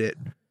I did it.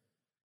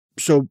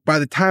 So by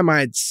the time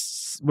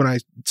when I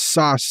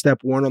saw step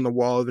one on the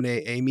wall of an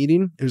AA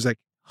meeting, it was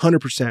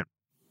 100%,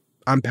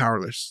 I'm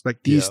powerless.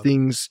 These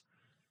things,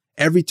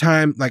 every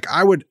time,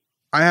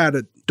 I had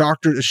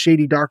a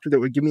shady doctor that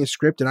would give me a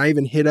script, and I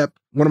even hit up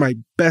one of my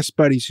best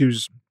buddies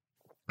who's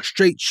a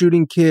straight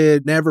shooting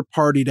kid, never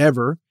partied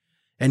ever.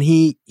 And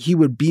he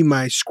would be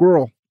my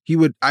squirrel.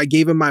 I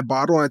gave him my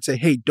bottle and I'd say,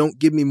 hey, don't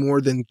give me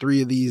more than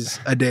 3 of these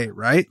a day.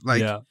 Right.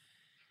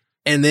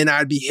 And then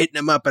I'd be hitting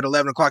him up at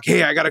 11 o'clock.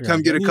 Hey, I got to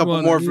come get a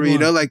couple more for you.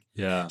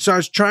 So I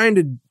was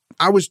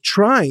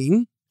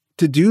trying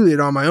to do it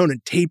on my own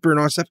and taper and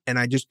all that stuff. And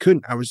I just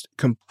couldn't. I was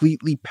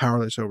completely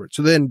powerless over it.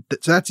 So then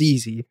so that's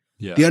easy.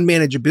 Yeah. The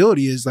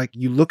unmanageability is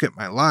you look at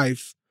my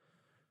life,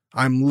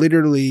 I'm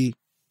literally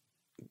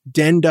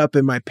denned up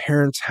in my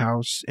parents'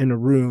 house in a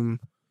room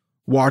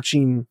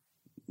watching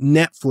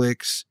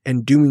Netflix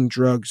and doing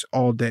drugs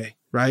all day,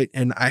 right?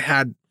 And I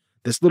had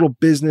this little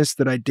business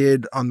that I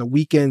did on the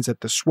weekends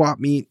at the swap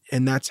meet.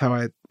 And that's how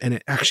and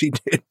it actually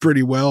did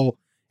pretty well.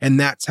 And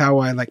that's how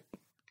I like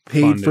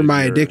paid for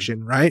my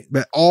addiction, right?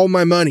 But all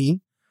my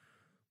money,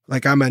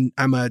 like I'm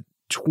a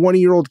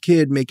 20-year-old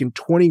kid making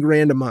 20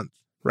 grand a month,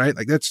 right?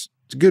 Like that's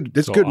good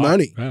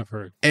money. Yeah,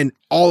 and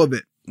all of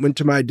it went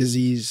to my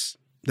disease.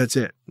 That's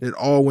it. It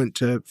all went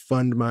to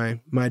fund my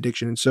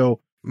addiction. And so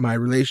my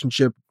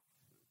relationship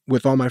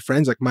with all my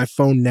friends, like my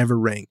phone never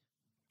rang.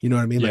 You know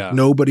what I mean? Like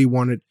nobody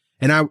wanted,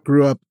 and I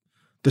grew up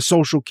the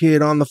social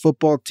kid on the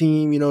football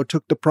team,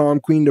 took the prom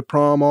queen to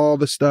prom, all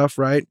the stuff,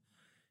 right?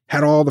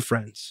 Had all the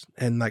friends,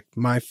 and like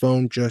my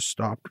phone just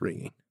stopped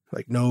ringing.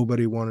 Like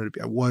nobody wanted to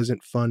be, I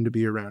wasn't fun to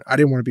be around. I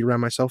didn't want to be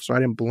around myself, so I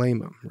didn't blame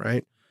them,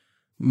 right?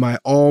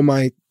 All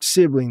my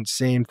siblings,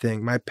 same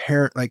thing. My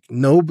parent, like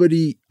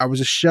nobody, I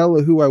was a shell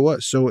of who I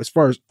was. So as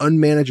far as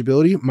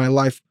unmanageability, my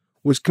life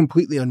was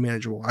completely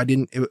unmanageable.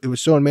 It was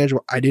so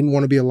unmanageable, I didn't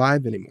want to be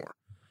alive anymore.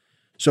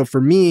 So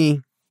for me,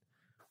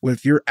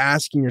 if you're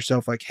asking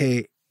yourself like,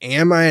 hey,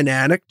 am I an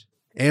addict?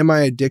 Am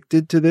I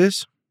addicted to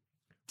this?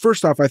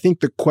 First off, I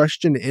think the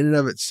question in and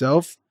of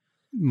itself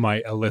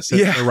might elicit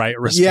the right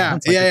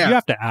response. If you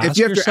have to ask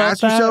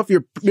yourself,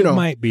 you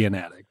might be an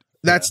addict.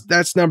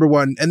 That's number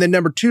one. And then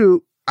number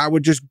two, I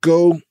would just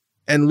go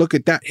and look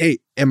at that. Hey,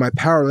 am I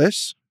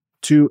powerless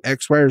to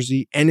X, Y, or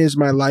Z? And is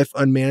my life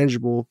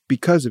unmanageable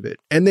because of it?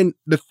 And then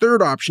the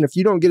third option, if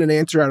you don't get an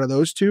answer out of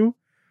those two,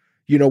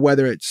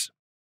 whether it's,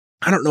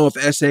 I don't know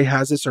if SA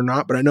has this or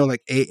not, but I know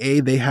like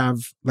AA, they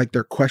have like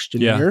their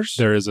questionnaires.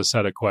 Yeah, there is a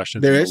set of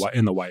questions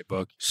in the white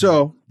book.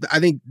 So I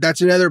think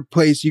that's another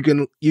place you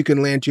can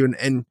land to.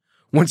 And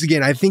once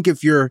again, I think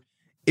if you're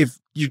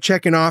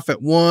checking off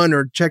at 1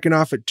 or checking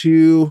off at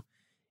 2,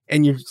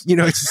 and it's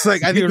just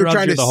like, I think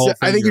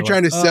you're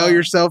trying to sell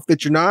yourself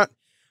that you're not.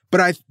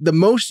 But the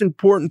most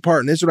important part,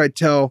 and this is what I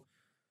tell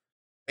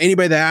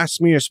anybody that asks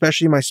me,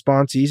 especially my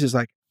sponsees, is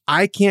like,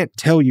 I can't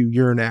tell you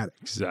you're an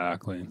addict.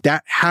 Exactly.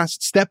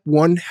 Step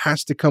one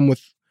has to come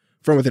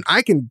from within.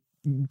 I can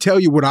tell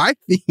you what I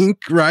think,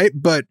 right?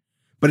 But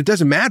it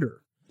doesn't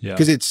matter. Yeah.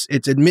 Because it's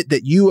admit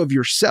that you of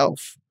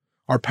yourself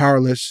are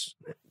powerless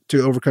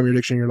to overcome your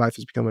addiction. Your life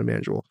has become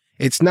unmanageable.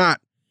 It's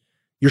not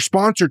your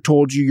sponsor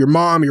told you, your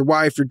mom, your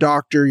wife, your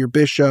doctor, your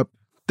bishop.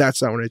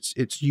 That's not what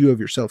it's you of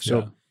yourself.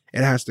 So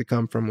it has to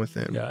come from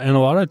within. Yeah. And a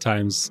lot of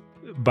times,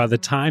 by the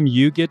time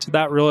you get to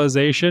that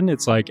realization,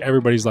 it's like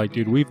everybody's like,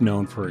 dude, we've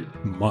known for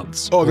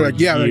months. Oh, they're like,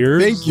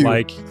 years. Thank you.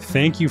 Like,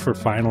 thank you for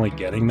finally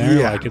getting there.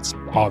 Yeah. Like, it's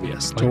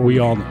obvious. Like, we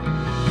all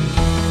know.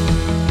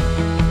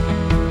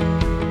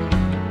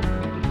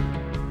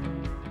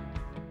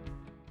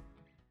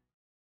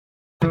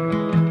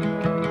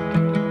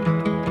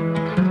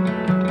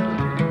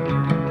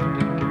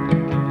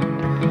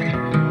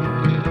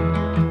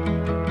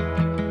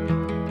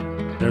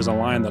 There's a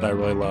line that I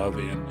really love,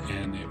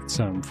 and it's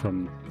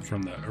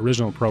from the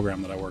original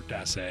program that I worked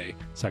at,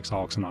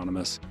 Sexaholics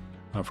Anonymous,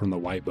 from the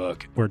White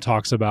Book, where it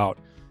talks about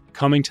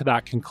coming to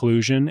that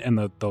conclusion, and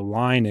the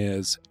line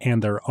is,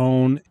 and their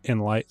own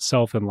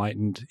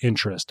self-enlightened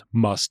interest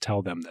must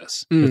tell them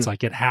this. It's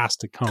like it has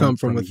to come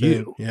from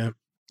you. Yeah.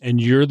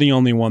 And you're the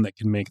only one that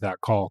can make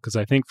that call. Because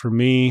I think for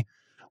me,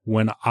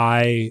 when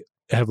I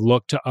have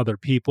looked to other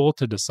people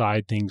to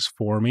decide things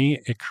for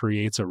me, it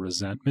creates a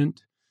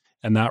resentment.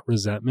 And that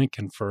resentment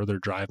can further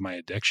drive my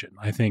addiction.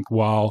 I think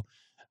while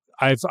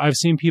I've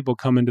seen people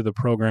come into the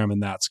program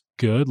and that's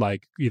good,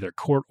 like either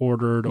court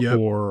ordered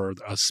or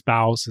a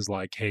spouse is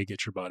like, hey,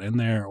 get your butt in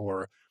there.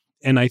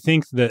 And I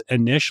think that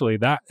initially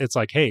that it's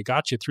like, hey, it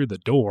got you through the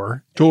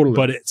door. Totally.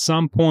 But at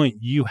some point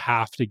you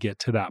have to get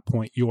to that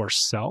point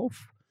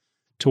yourself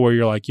to where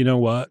you're like, you know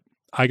what?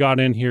 I got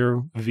in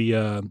here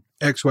via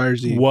X, Y, or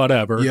Z.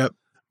 Whatever. Yep.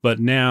 But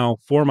now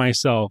for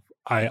myself,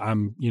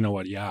 I'm, you know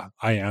what? Yeah,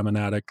 I am an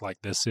addict. Like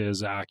this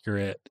is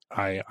accurate.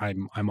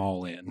 I'm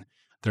all in.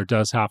 There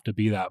does have to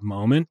be that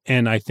moment.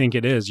 And I think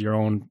it is your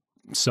own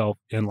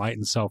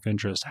enlightened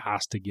self-interest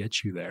has to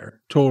get you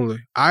there. Totally.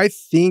 I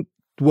think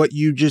what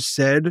you just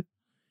said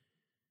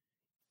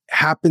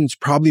happens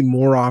probably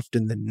more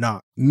often than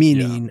not.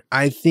 Meaning,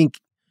 I think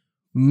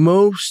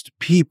most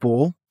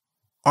people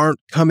aren't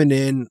coming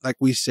in, like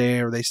we say,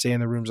 or they say in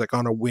the rooms, like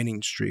on a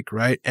winning streak,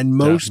 right? And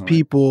most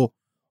people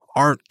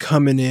aren't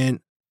coming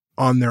in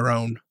on their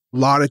own. A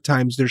lot of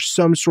times there's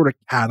some sort of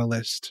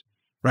catalyst,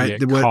 right?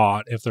 They get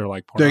caught if they're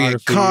like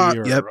pornography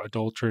or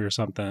adultery or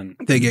something.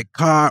 They get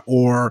caught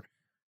or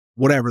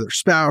whatever, their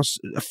spouse,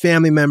 a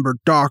family member,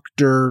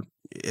 doctor,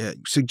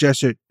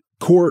 suggested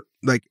court.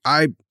 Like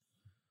I've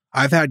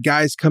had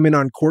guys come in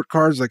on court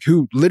cards, like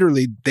who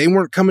literally, they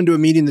weren't coming to a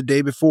meeting the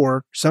day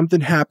before.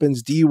 Something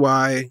happens,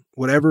 DUI,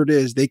 whatever it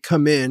is, they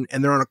come in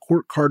and they're on a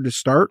court card to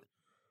start.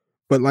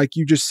 But like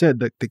you just said,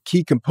 the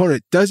key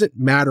component doesn't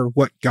matter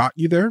what got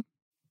you there.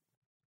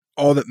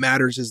 All that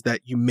matters is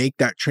that you make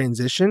that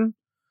transition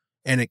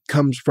and it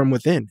comes from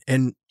within.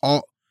 And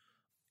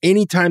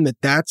anytime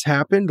that's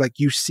happened, like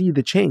you see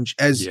the change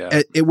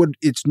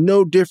it's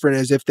no different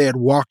as if they had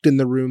walked in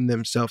the room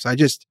themselves.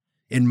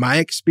 In my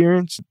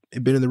experience,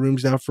 I've been in the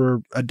rooms now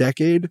for a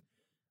decade.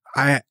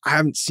 I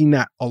haven't seen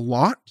that a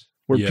lot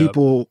where Yep.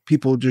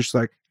 people just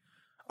like,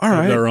 all Of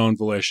right. their own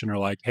volition are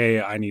like, hey,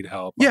 I need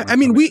help. Yeah, I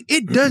mean,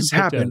 it does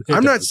happen.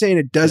 I'm not saying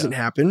it doesn't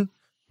happen,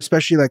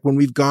 especially like when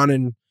we've gone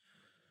and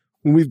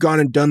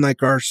done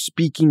like our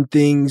speaking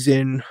things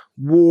in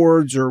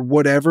wards or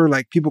whatever.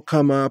 Like people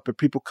come up or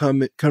people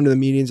come to the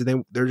meetings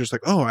and they're just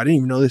like, oh, I didn't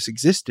even know this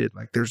existed.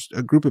 Like there's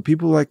a group of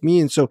people like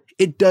me, and so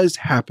it does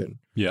happen.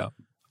 Yeah,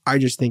 I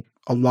just think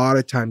a lot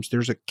of times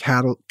there's a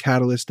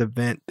catalyst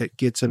event that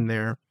gets them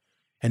there,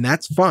 and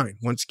that's fine.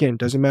 Once again, it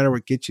doesn't matter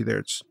what gets you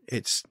there.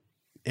 It's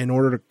in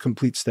order to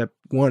complete step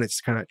one, it's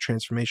kind of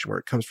transformation where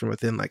it comes from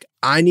within. Like,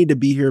 I need to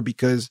be here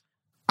because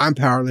I'm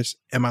powerless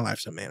and my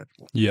life's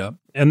unmanageable. Yeah.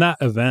 And that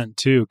event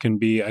too can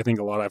be, I think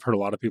I've heard a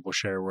lot of people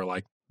share where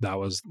like, that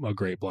was a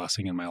great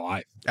blessing in my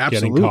life.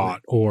 Absolutely. Getting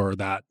caught, or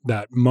that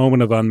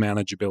moment of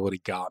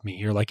unmanageability got me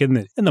here. Like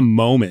in the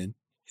moment,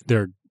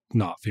 they're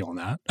not feeling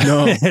that.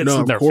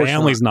 No, their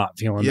family's not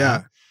feeling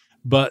that.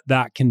 But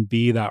that can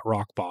be that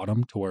rock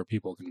bottom to where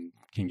people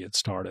can get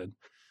started.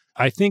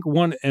 I think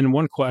one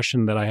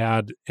question that I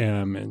had,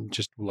 and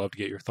just love to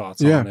get your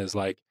thoughts on, is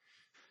like,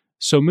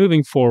 so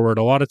moving forward,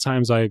 a lot of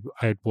times I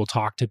will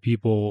talk to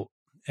people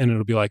and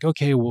it'll be like,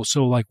 okay, well,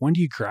 so like, when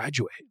do you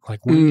graduate?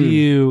 Like, when do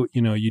you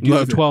do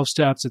the 12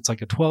 steps, it's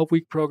like a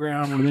 12-week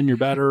program and then you're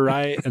better,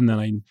 right? And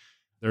then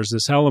there's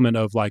this element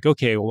of like,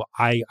 okay, well,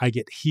 I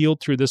get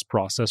healed through this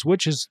process,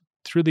 which is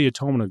through the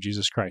atonement of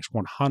Jesus Christ,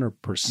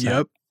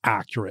 100%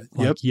 accurate.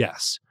 Like,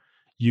 yes,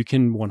 you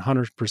can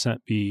 100%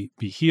 be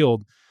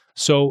healed.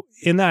 So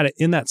in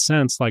that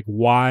sense, like,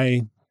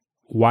 why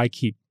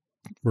keep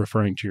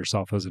referring to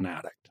yourself as an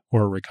addict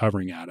or a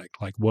recovering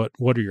addict? Like, what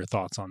are your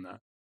thoughts on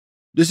that?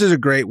 This is a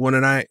great one,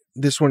 and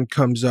this one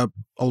comes up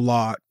a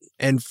lot.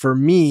 And for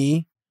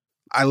me,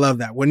 I love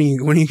that. When do you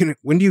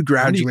graduate? When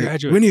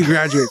do you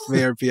graduate from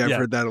therapy? I've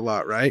heard that a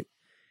lot, right?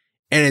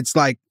 And it's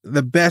like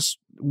the best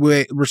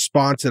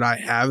response that I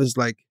have is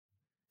like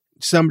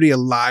somebody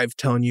alive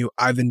telling you,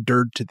 I've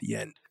endured to the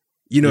end.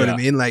 You know what I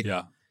mean? Like,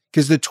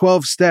 because the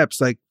 12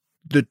 steps, like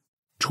the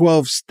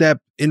 12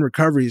 step in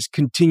recovery is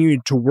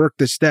continuing to work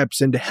the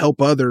steps and to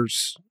help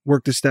others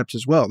work the steps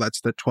as well. That's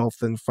the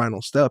 12th and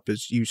final step,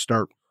 is you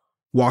start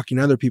walking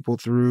other people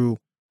through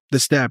the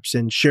steps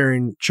and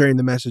sharing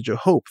the message of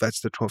hope.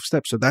 That's the 12th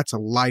step. So that's a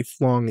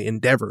lifelong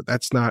endeavor.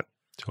 That's not,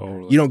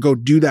 you don't go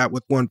do that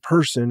with one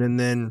person and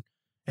then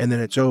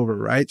it's over,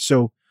 right?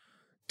 So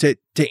to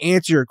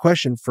answer your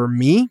question, for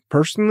me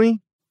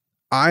personally,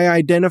 I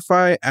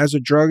identify as a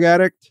drug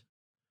addict,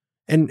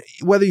 and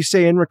whether you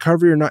say in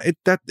recovery or not,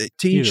 to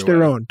each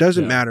their own,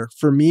 doesn't matter.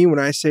 For me, when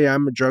I say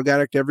I'm a drug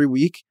addict every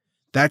week,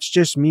 that's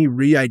just me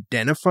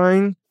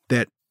re-identifying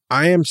that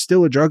I am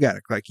still a drug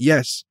addict. Like,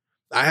 yes,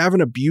 I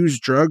haven't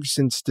abused drugs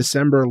since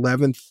December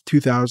 11th,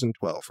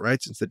 2012,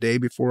 right? Since the day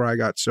before I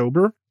got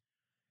sober.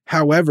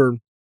 However,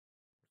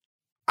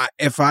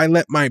 if I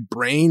let my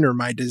brain or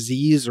my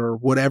disease or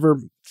whatever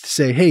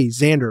say, hey,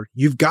 Xander,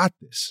 you've got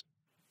this.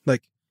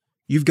 Like,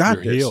 you've got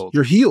this. Healed.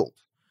 You're healed.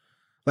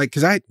 Like,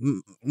 cause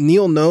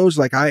Neil knows,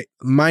 like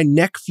my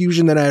neck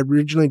fusion that I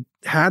originally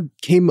had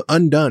came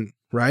undone,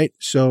 right?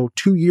 So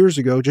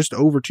just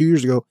over 2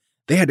 years ago,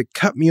 they had to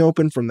cut me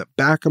open from the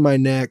back of my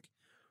neck,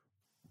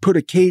 put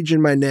a cage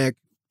in my neck,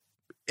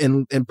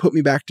 and put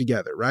me back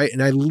together, right?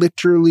 And I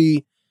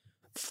literally,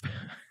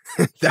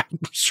 that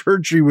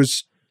surgery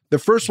was the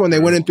first one. They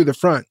went in through the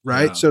front,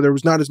 right? Yeah. So there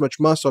was not as much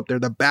muscle up there.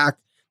 The back,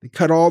 they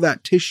cut all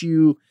that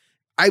tissue.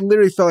 I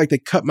literally felt like they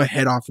cut my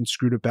head off and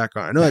screwed it back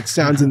on. I know that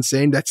sounds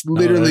insane. That's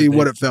literally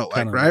what it felt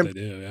like, right? What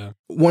they do, yeah.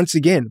 Once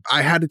again,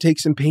 I had to take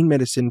some pain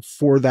medicine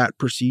for that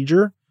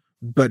procedure,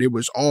 but it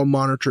was all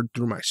monitored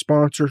through my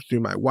sponsor,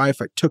 through my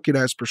wife. I took it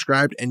as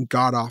prescribed and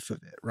got off of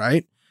it,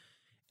 right?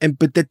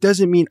 But that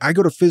doesn't mean I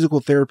go to physical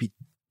therapy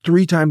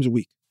 3 times a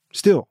week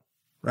still,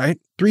 right?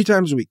 3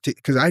 times a week,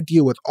 because I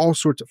deal with all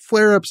sorts of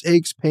flare-ups,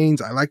 aches,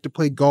 pains. I like to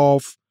play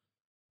golf.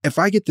 If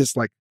I get this,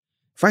 like,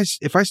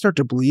 if I start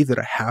to believe that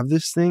I have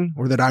this thing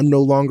or that I'm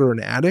no longer an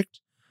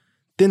addict,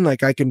 then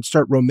like I can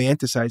start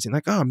romanticizing,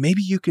 like, oh,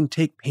 maybe you can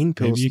take pain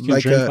pills. Maybe you can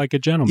drink like a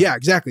gentleman. Yeah,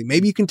 exactly.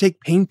 Maybe you can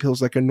take pain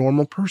pills like a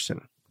normal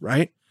person,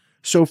 right?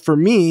 So for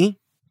me,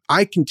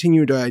 I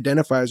continue to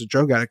identify as a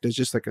drug addict as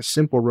just like a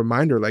simple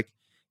reminder, like,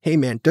 hey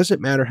man,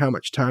 doesn't matter how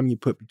much time you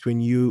put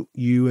between you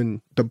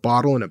and the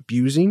bottle and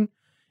abusing,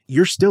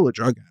 you're still a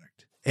drug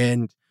addict.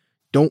 And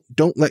don't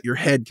let your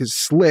head, because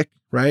slick,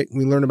 right?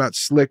 We learn about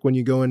slick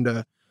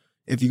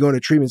if you go into a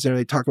treatment center,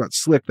 they talk about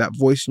slick, that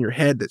voice in your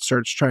head that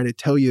starts trying to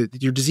tell you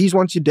that your disease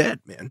wants you dead,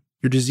 man.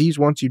 Your disease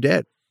wants you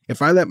dead.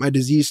 If I let my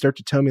disease start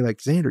to tell me like,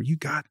 Xander, you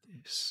got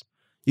this.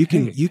 You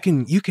can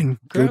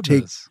go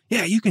take,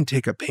 you can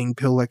take a pain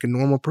pill like a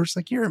normal person.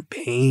 Like, you're in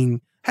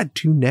pain, had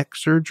 2 neck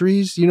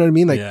surgeries. You know what I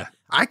mean? Like,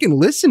 I can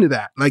listen to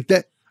that like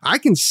that. I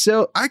can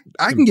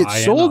get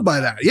sold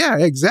by that. Yeah,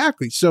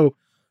 exactly. So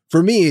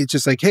for me, it's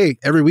just like, hey,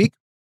 every week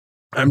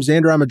I'm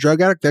Xander, I'm a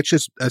drug addict. That's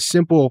just a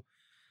simple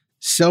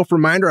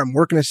self-reminder. I'm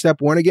working a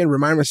step 1 again,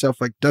 remind myself,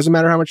 like, doesn't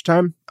matter how much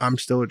time, I'm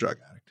still a drug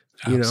addict.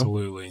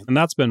 Absolutely. And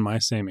that's been my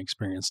same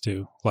experience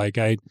too. Like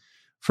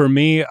For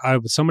me,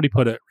 somebody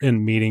put it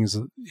in meetings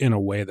in a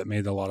way that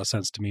made a lot of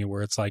sense to me,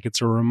 where it's like,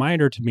 it's a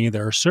reminder to me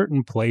there are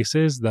certain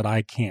places that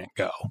I can't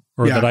go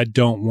or that I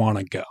don't want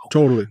to go.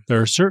 Totally.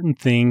 There are certain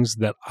things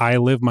that I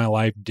live my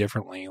life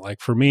differently. Like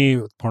for me,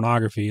 with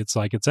pornography, it's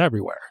like it's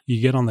everywhere. You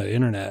get on the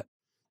internet,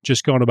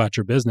 just going about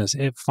your business,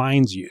 it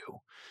finds you.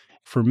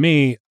 For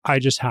me, I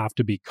just have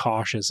to be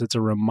cautious. It's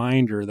a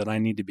reminder that I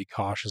need to be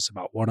cautious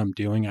about what I'm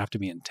doing. I have to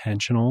be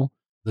intentional.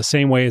 The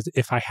same way as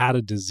if I had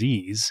a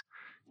disease,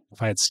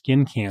 if I had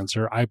skin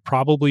cancer, I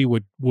probably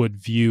would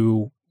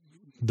view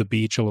the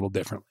beach a little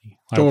differently.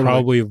 Totally. I would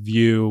probably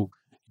view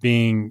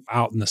being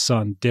out in the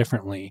sun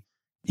differently.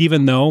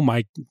 Even though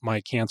my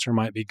cancer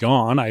might be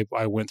gone, I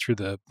went through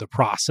the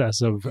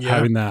process of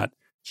having that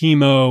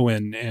chemo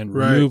and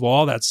remove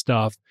all that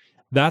stuff.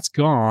 That's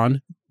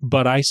gone,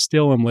 but I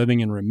still am living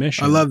in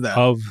remission. I love that.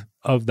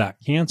 Of that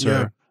cancer.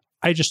 Yeah.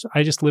 I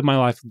just live my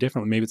life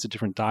differently. Maybe it's a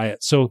different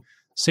diet. So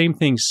same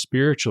thing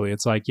spiritually.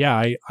 It's like,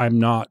 I'm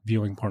not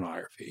viewing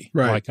pornography.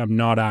 Right. Like I'm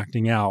not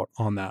acting out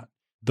on that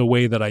the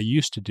way that I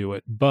used to do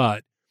it.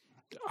 But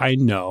I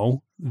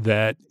know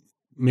that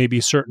maybe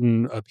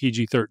a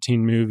PG-13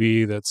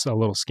 movie that's a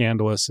little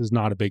scandalous is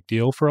not a big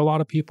deal for a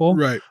lot of people.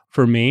 Right.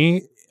 For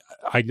me,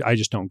 I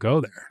just don't go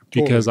there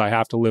because I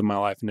have to live my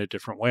life in a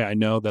different way. I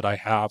know that I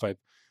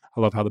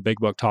love how the big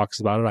book talks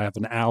about it. I have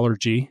an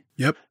allergy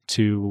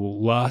to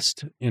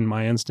lust in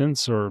my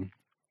instance,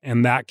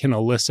 and that can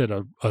elicit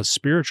a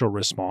spiritual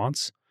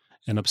response,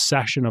 an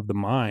obsession of the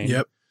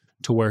mind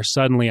to where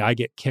suddenly I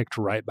get kicked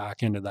right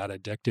back into that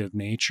addictive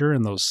nature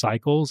and those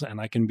cycles, and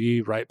I can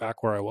be right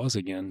back where I was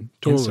again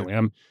instantly.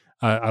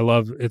 I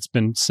love, it's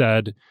been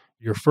said,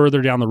 you're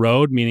further down the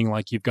road, meaning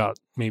like you've got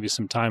maybe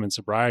some time and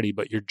sobriety,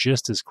 but you're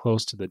just as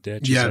close to the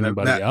ditch as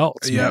anybody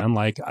else, man.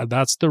 Like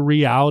that's the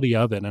reality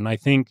of it. And I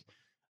think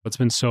it's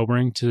been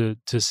sobering to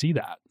see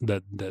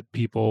that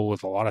people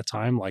with a lot of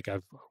time, like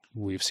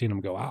we've seen them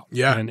go out.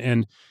 Yeah.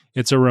 And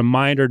it's a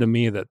reminder to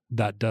me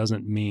that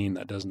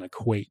doesn't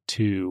equate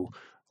to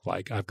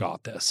like, I've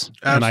got this.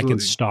 Absolutely. And I can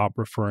stop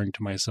referring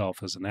to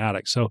myself as an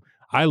addict. So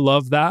I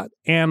love that.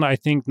 And I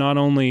think not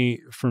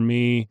only for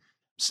me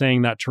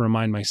saying that to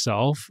remind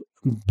myself,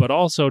 but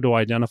also to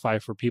identify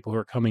for people who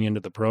are coming into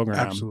the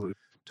program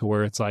to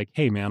where it's like,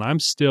 hey man, I'm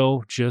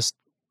still just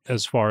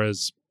as far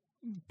as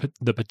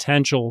the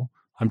potential,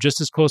 I'm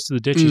just as close to the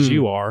ditch as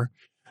you are.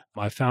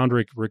 I found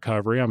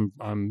recovery.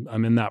 I'm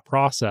in that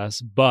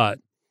process, but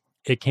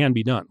it can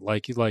be done.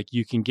 Like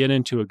you can get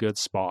into a good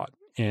spot,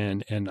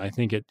 and I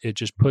think it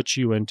just puts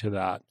you into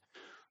that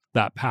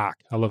pack.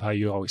 I love how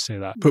you always say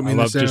that. Put me I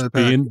love just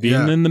being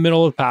in the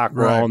middle of the pack.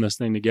 We're all in this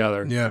thing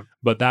together. Yeah.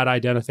 But that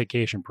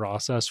identification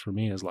process for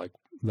me is like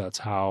that's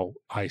how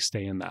I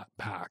stay in that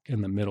pack,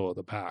 in the middle of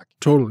the pack.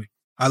 Totally.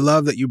 I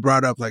love that you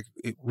brought up like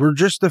we're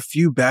just a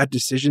few bad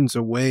decisions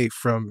away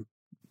from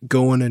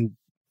going and,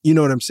 you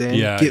know what I'm saying?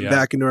 Get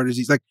back into our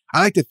disease. Like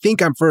I like to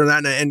think I'm further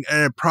than that, and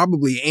I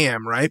probably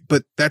am, right?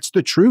 But that's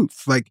the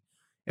truth. Like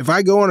if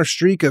I go on a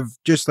streak of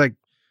just like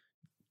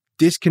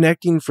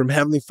disconnecting from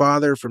Heavenly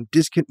Father,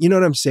 you know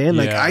what I'm saying?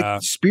 Like I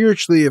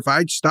spiritually, if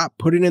I stop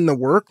putting in the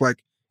work,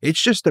 like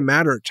it's just a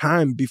matter of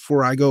time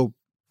before I go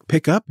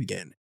pick up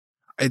again.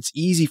 It's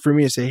easy for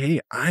me to say, hey,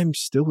 I'm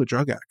still a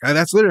drug addict.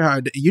 That's literally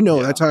how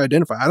that's how I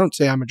identify. I don't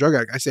say I'm a drug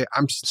addict. I say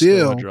I'm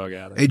still a drug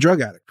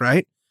addict,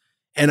 right?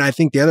 And I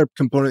think the other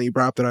component that you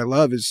brought up that I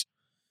love is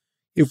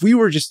if we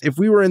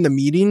were in the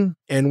meeting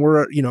and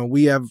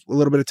we have a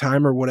little bit of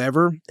time or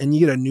whatever, and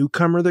you get a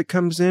newcomer that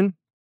comes in,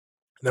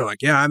 they're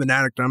like, yeah, I'm an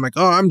addict. And I'm like,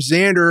 oh, I'm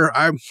Xander.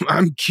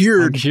 I'm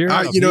cured. You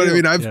know what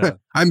I mean?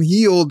 I'm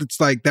healed.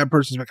 It's like that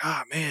person's like,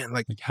 oh man,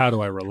 like how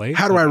do I relate?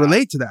 How do I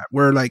relate to that?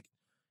 Where like,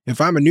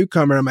 if I'm a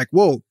newcomer, I'm like,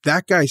 whoa,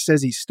 that guy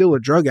says he's still a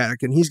drug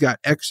addict and he's got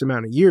X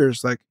amount of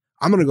years. Like,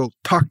 I'm going to go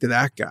talk to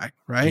that guy,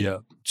 right? Yeah.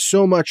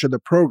 So much of the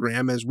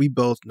program, as we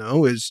both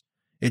know, it's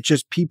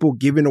just people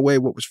giving away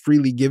what was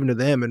freely given to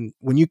them. And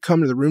when you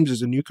come to the rooms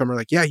as a newcomer,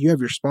 like, yeah, you have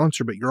your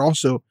sponsor, but you're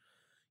also,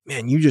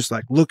 man, you just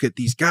like look at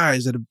these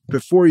guys that have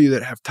before you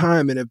that have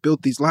time and have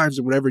built these lives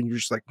or whatever. And you're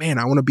just like, man,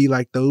 I want to be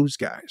like those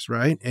guys,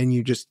 right?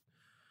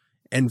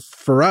 And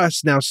for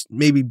us now,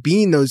 maybe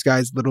being those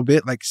guys a little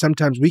bit, like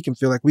sometimes we can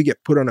feel like we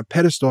get put on a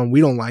pedestal and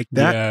we don't like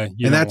that.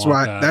 Yeah, and that's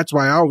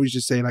why I always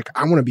just say like,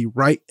 I want to be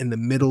right in the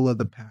middle of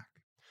the pack.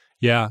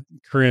 Yeah.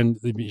 Corinne,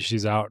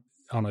 she's out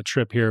on a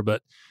trip here,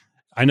 but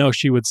I know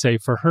she would say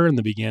for her in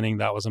the beginning,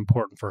 that was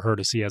important for her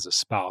to see as a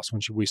spouse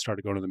when we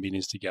started going to the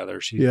meetings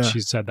together. She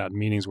said that in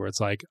meetings where it's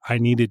like, I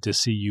needed to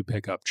see you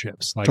pick up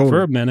chips. Like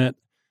for a minute,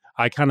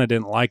 I kind of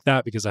didn't like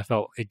that because I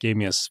felt it gave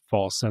me a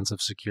false sense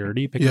of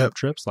security picking up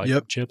chips,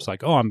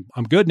 like, oh,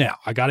 I'm good now.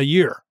 I got a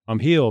year. I'm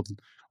healed.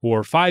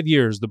 Or 5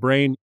 years, the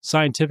brain,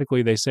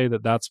 scientifically, they say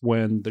that's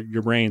when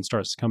your brain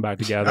starts to come back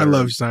together. I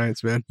love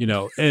science, man.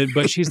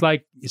 But she's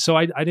like, so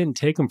I didn't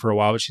take them for a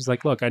while, but she's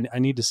like, look, I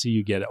need to see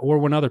you get it. Or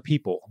when other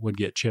people would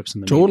get chips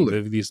in the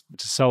meeting,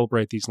 to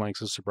celebrate these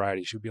lengths of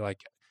sobriety, she would be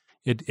like,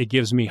 it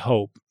gives me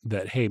hope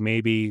that, hey,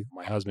 maybe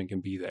my husband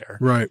can be there.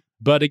 Right.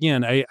 But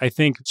again, I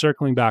think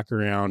circling back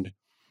around,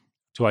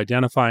 to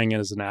identifying it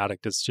as an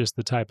addict, it's just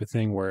the type of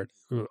thing where,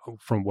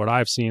 from what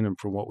I've seen and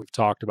from what we've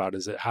talked about,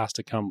 is it has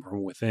to come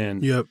from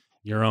within. Yep.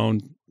 Your own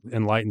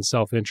enlightened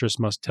self-interest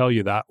must tell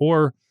you that.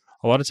 Or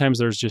a lot of times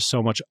there's just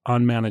so much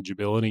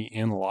unmanageability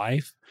in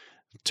life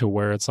to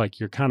where it's like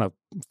you're kind of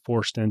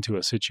forced into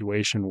a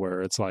situation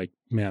where it's like,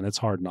 man, it's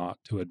hard not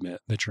to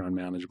admit that you're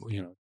unmanageable,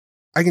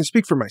 I can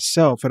speak for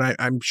myself, and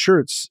I'm sure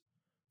it's,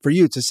 for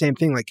you, it's the same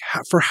thing. Like,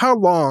 for how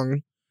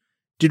long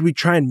did we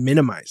try and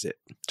minimize it?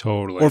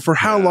 Totally. Or for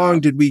how long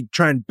did we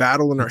try and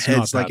battle in our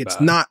heads like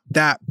it's not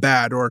that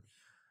bad? Or,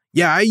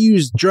 yeah, I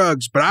use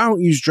drugs, but I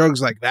don't use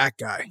drugs like that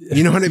guy.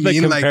 You know what I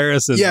mean? The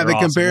comparisons. Yeah, the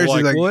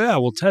comparison. Like,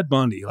 well, Ted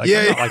Bundy. Like,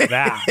 I'm not like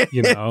that,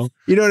 You know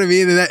what I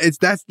mean? And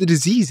that's the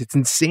disease. It's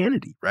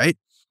insanity, right?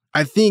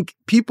 I think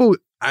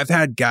I've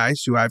had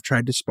guys who I've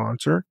tried to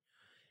sponsor,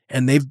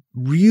 and they've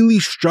really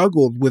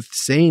struggled with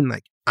saying,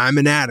 like, I'm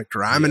an addict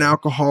or I'm an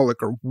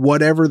alcoholic or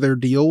whatever their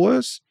deal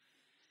was.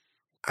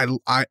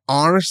 I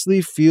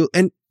honestly feel,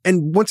 and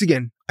once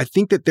again, I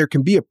think that there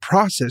can be a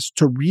process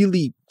to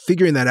really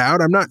figuring that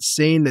out. I'm not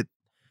saying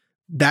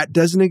that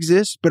doesn't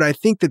exist, but I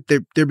think that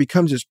there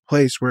becomes this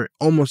place where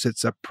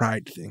it's a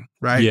pride thing,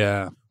 right?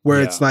 Yeah.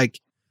 Where it's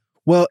like,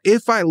 well,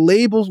 if I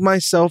label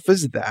myself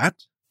as that,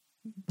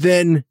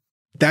 then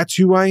that's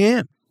who I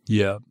am.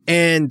 Yeah.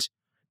 And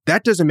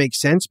that doesn't make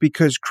sense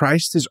because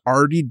Christ has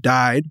already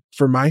died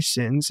for my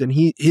sins, and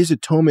his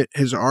atonement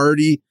has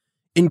already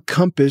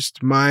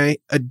encompassed my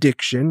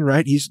addiction,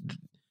 right?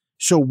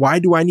 So why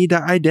do I need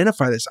to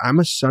identify this? I'm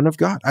a son of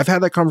God. I've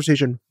had that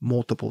conversation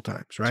multiple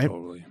times, right?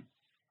 Totally.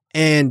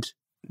 And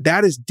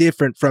that is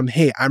different from,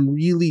 hey, I'm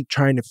really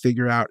trying to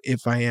figure out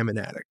if I am an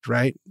addict,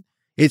 right?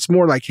 It's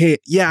more like, hey,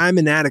 yeah, I'm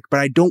an addict, but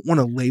I don't want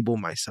to label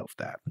myself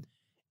that.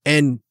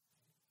 And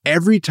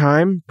every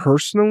time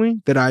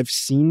personally that I've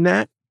seen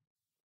that,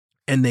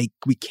 and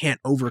we can't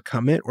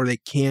overcome it, or they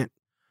can't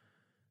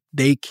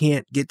get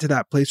to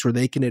that place where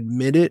they can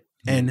admit it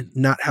and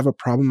not have a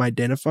problem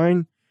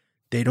identifying,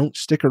 they don't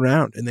stick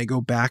around and they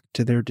go back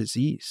to their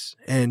disease.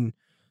 And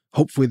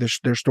hopefully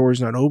their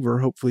story's not over.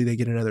 Hopefully they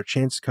get another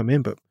chance to come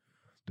in. But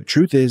the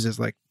truth is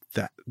like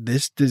that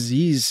this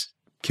disease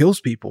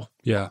kills people.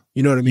 Yeah.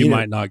 You know what I mean? You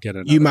might not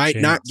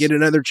get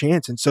another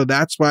chance. And so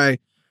that's why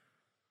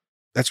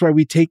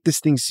we take this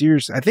thing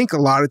serious. I think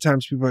a lot of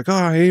times people are like,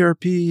 oh,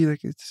 ARP,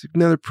 like it's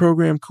another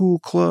program, cool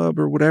club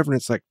or whatever. And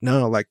it's like,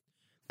 no, like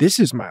this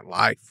is my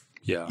life.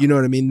 Yeah. You know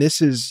what I mean? This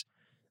is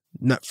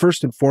not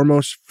first and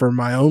foremost for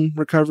my own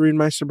recovery and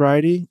my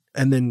sobriety.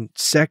 And then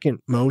second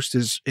most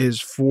is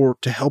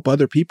to help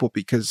other people,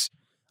 because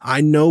I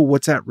know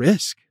what's at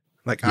risk.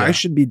 Like I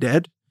should be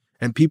dead,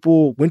 and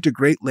people went to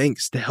great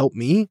lengths to help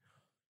me.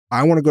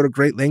 I want to go to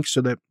great lengths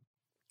so that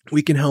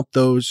we can help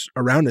those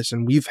around us.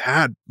 And we've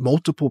had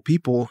multiple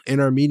people in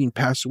our meeting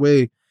pass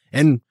away,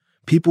 and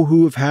people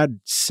who have had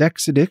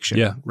sex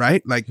addiction,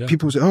 right? Like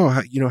people say, oh,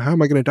 how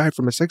am I going to die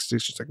from a sex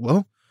addiction? It's like,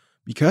 well,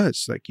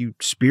 because like you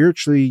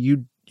spiritually,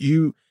 you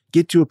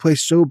get to a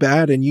place so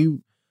bad and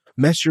you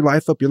mess your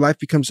life up, your life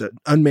becomes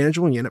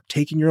unmanageable and you end up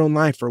taking your own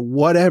life or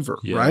whatever,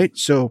 right?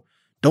 So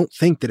don't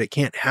think that it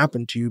can't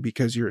happen to you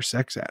because you're a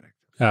sex addict.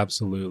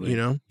 Absolutely.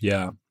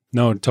 Yeah.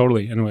 No,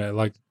 totally. Anyway,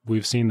 like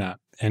we've seen that.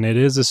 And it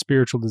is a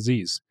spiritual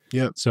disease.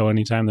 Yeah. So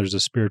anytime there's a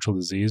spiritual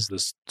disease,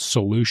 this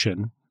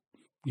solution,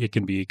 it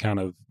can be kind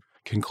of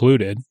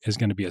concluded, is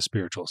going to be a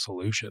spiritual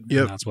solution.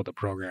 Yep. And that's what the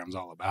program's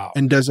all about.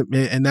 And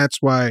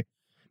that's why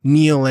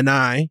Neil and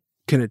I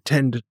can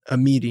attend a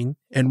meeting,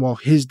 and while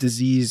his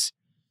disease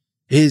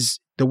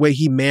the way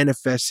he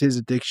manifests his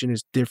addiction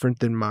is different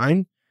than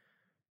mine,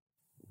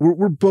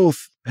 we're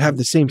both have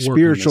the same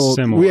spiritual,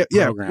 same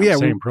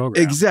program.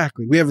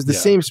 Exactly. We have the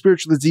same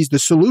spiritual disease. The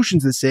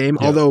solution's the same,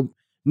 although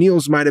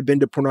Neil's might have been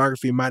to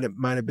pornography, might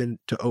have been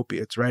to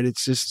opiates, right?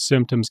 It's just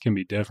symptoms can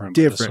be different,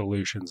 but the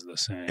solution's the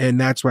same.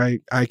 And that's why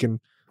I can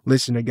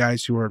listen to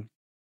guys who are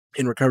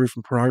in recovery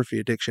from pornography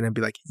addiction and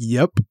be like,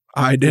 yep,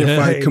 I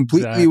identify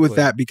completely with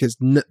that, because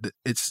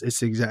it's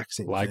the exact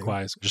same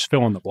Likewise, just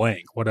fill in the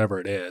blank, whatever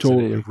it is.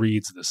 Totally. It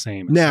reads the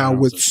same. Now,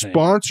 with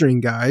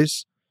sponsoring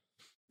guys,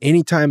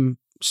 anytime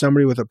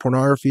somebody with a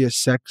pornography, a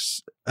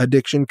sex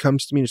addiction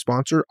comes to me to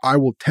sponsor, I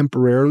will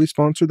temporarily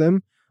sponsor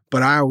them.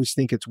 But I always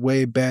think it's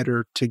way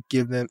better to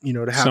give them,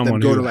 to have them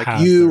go to like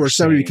you or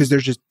somebody, because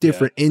there's just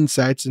different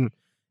insights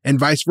and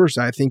vice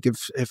versa. I think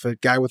if a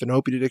guy with an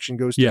opiate addiction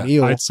goes to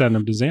Neil, I'd send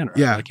him to Xander.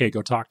 Yeah. Like, hey,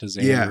 go talk to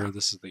Xander. Yeah.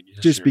 This is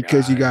just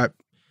because guy.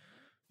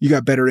 you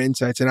got better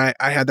insights. And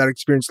I had that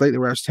experience lately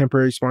where I was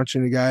temporarily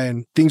sponsoring a guy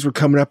and things were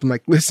coming up. I'm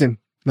like, listen,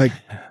 like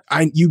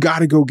you got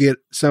to go get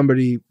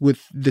somebody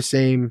with the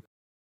same,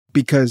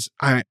 because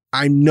I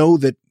know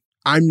that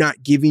I'm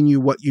not giving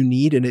you what you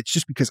need. And it's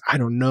just because I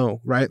don't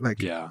know, right? Like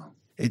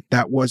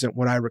that wasn't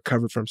what I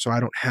recovered from. So I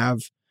don't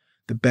have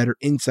the better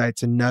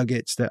insights and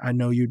nuggets that I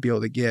know you'd be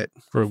able to get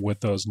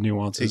with those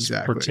nuances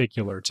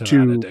particular to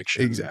that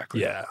addiction.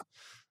 Exactly. Yeah.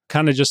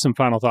 Kind of just some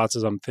final thoughts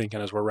as I'm thinking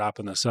as we're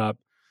wrapping this up.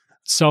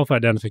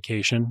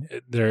 Self-identification.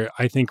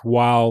 I think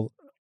while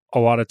a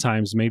lot of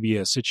times maybe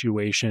a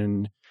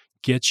situation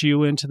gets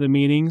you into the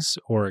meetings,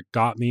 or it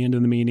got me into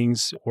the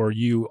meetings, or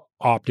you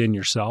opt in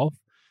yourself,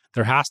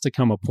 there has to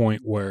come a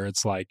point where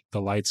it's like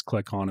the lights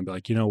click on and be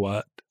like, you know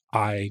what?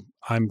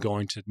 I'm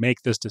going to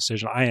make this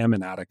decision. I am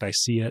an addict. I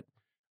see it.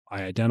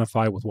 I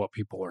identify with what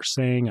people are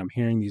saying. I'm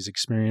hearing these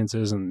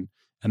experiences, and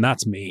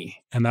that's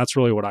me. And that's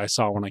really what I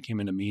saw when I came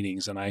into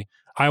meetings. And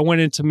I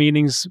went into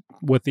meetings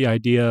with the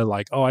idea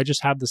like, oh, I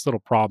just have this little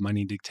problem I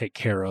need to take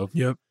care of.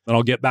 Yep. Then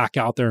I'll get back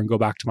out there and go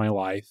back to my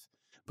life.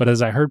 But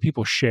as I heard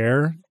people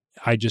share,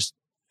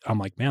 I'm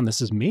like, man,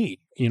 this is me.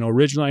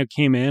 Originally I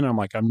came in, I'm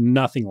like, I'm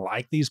nothing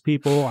like these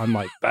people. I'm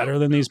like better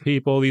than these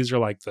people. These are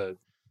like the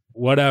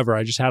whatever.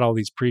 I just had all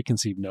these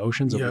preconceived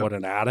notions of what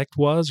an addict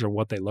was or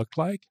what they looked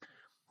like.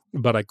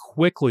 But I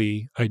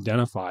quickly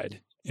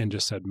identified and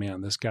just said,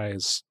 man, this guy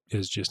is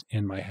just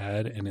in my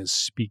head and is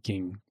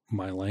speaking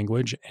my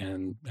language.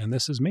 And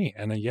this is me.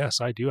 And yes,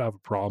 I do have a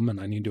problem and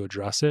I need to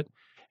address it.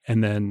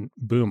 And then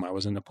boom, I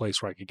was in a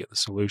place where I could get the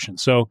solution.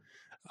 So,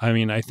 I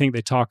mean, I think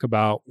they talk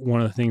about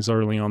one of the things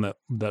early on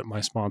that my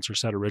sponsor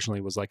said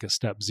originally was like a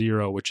step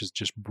 0, which is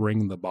just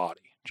bring the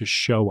body, just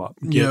show up,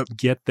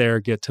 get there,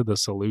 get to the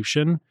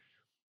solution.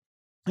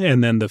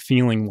 And then the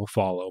feeling will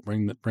follow.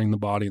 Bring the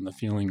body and the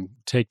feeling,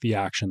 take the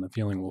action, the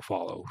feeling will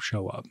follow,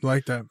 show up.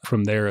 Like that.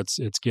 From there, it's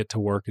get to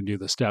work and do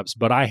the steps.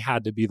 But I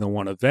had to be the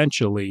one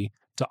eventually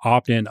to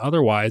opt in.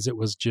 Otherwise, it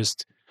was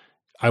just,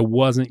 I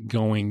wasn't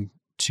going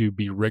to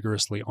be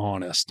rigorously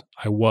honest.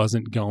 I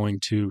wasn't going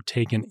to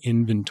take an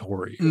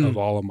inventory of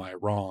all of my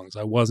wrongs.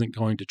 I wasn't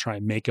going to try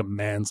and make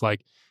amends.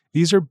 Like,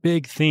 these are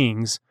big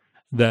things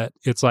that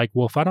it's like,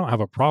 well, if I don't have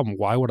a problem,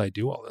 why would I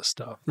do all this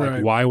stuff?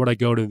 Like, why would I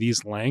go to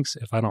these lengths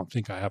if I don't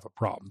think I have a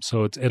problem?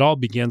 So it all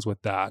begins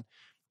with that.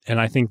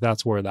 And I think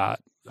that's where that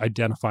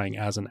identifying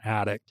as an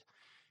addict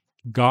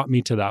got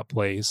me to that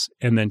place.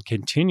 And then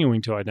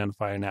continuing to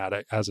identify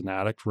as an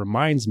addict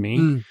reminds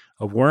me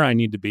of where I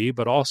need to be,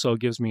 but also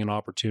gives me an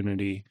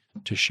opportunity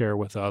to share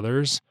with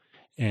others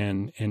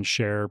and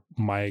share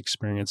my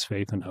experience,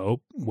 faith, and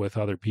hope with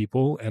other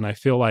people. And I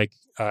feel like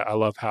I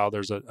love how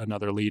there's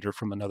another leader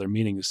from another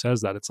meeting who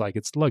says that. It's like,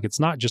 it's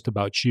not just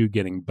about you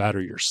getting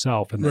better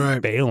yourself and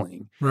then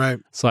bailing. Right.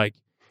 It's like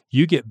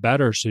you get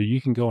better so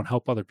you can go and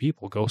help other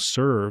people, go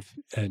serve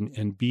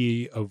and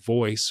be a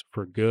voice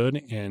for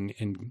good and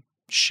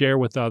share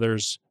with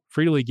others,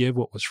 freely give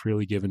what was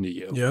freely given to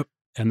you. Yep.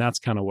 And that's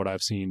kind of what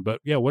I've seen. But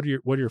yeah, what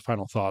are your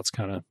final thoughts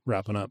kind of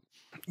wrapping up?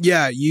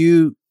 Yeah,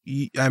 you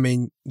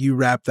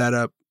wrapped that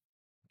up,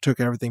 took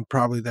everything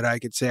probably that I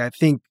could say. I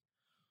think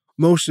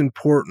most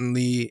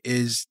importantly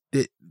is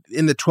that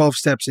in the 12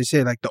 steps, they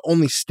say like the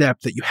only step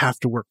that you have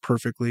to work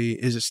perfectly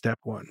is a step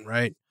 1,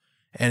 right?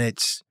 And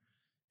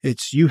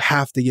it's you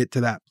have to get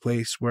to that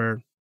place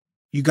where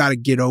you got to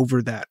get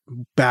over that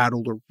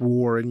battle or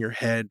war in your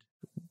head,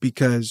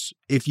 because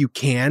if you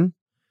can,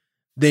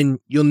 then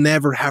you'll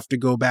never have to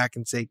go back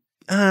and say,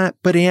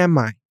 but am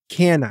I?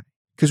 Can I?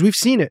 Because we've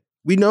seen it.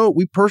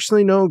 We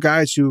personally know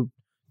guys who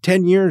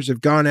 10 years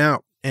have gone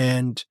out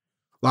and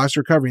lost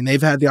recovery and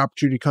they've had the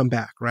opportunity to come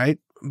back, right?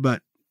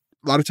 But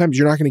a lot of times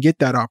you're not going to get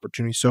that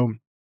opportunity. So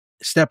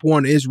step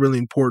 1 is really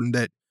important,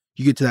 that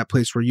you get to that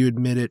place where you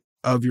admit it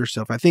of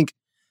yourself. I think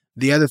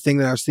the other thing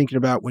that I was thinking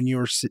about when you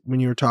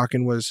were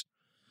talking was,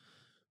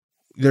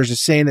 there's a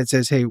saying that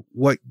says, hey,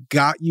 what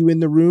got you in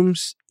the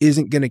rooms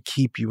isn't going to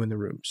keep you in the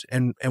rooms.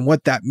 And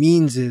what that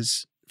means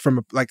is,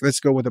 let's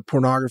go with a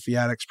pornography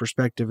addict's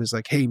perspective, is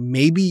like, hey,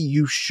 maybe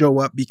you show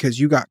up because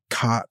you got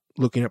caught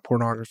looking at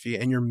pornography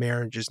and your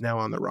marriage is now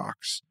on the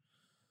rocks.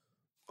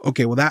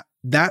 Okay, well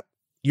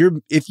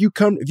if you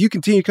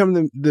continue to come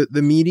to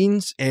the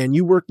meetings and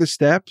you work the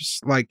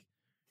steps like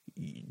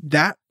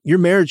that, your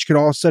marriage could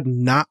all of a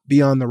sudden not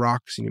be on the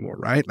rocks anymore,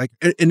 right? Like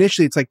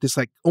initially it's like this,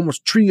 like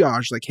almost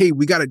triage, like, hey,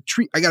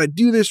 I got to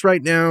do this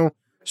right now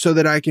so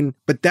that I can,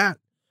 but that,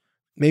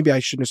 maybe I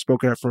shouldn't have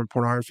spoken out from a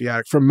pornography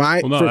addict.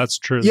 That's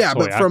true. Yeah,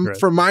 totally but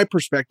from my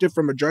perspective,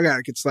 from a drug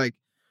addict, it's like,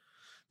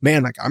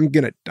 man, like I'm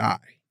going to die.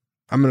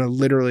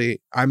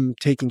 I'm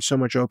taking so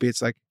much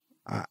opiates. Like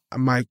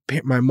my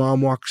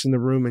mom walks in the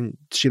room and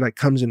she like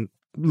comes and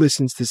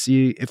listens to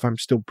see if I'm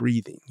still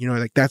breathing,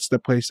 like that's the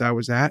place I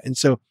was at. And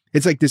so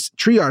it's like this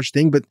triage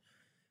thing, but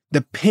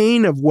the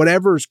pain of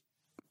whatever's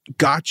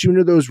got you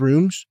into those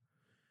rooms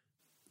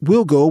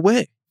will go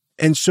away.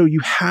 And so you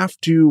have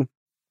to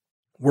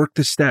work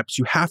the steps.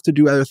 You have to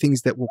do other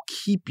things that will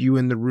keep you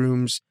in the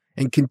rooms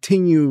and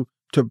continue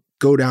to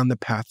go down the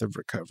path of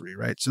recovery,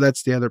 right? So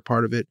that's the other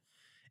part of it.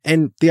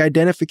 And the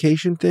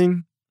identification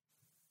thing,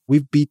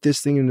 we've beat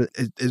this thing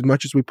as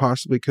much as we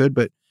possibly could,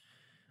 but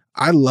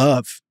I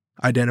love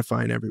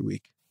identifying every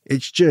week.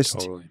 It's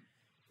just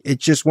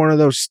one of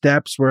those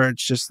steps where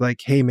it's just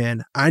like, hey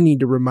man, I need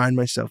to remind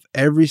myself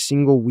every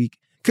single week.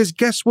 Because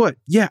guess what?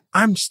 Yeah,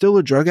 I'm still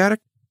a drug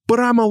addict, but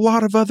I'm a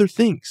lot of other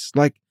things.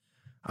 Like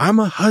I'm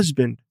a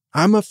husband,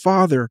 I'm a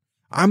father,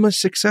 I'm a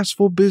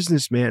successful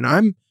businessman,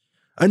 I'm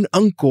an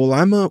uncle,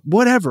 I'm a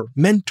whatever,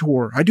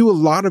 mentor. I do a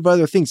lot of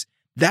other things.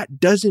 That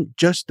doesn't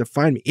just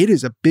define me. It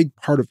is a big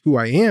part of who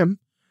I am,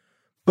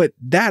 but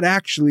that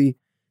actually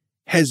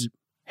has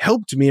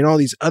helped me in all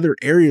these other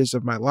areas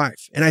of my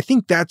life. And I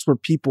think that's where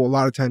people a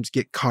lot of times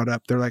get caught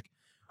up. They're like,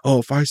 oh,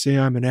 if I say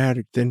I'm an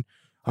addict, then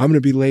I'm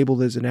going to be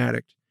labeled as an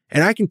addict.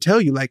 And I can tell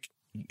you, like,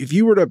 if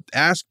you were to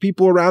ask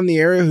people around the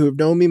area who have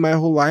known me my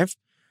whole life,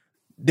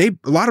 a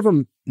lot of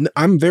them,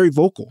 I'm very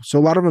vocal. So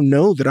a lot of them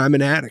know that I'm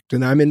an addict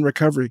and I'm in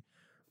recovery.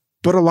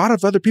 But a lot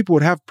of other people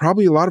would have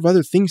probably a lot of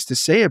other things to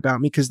say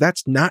about me, because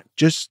that's not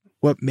just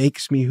what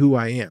makes me who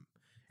I am.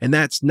 And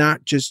that's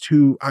not just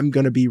who I'm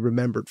going to be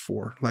remembered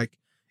for. Like,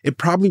 it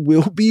probably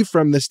will be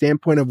from the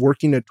standpoint of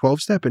working a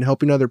 12-step and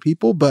helping other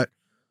people. But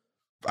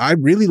I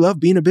really love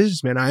being a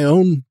businessman. I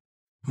own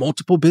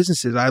multiple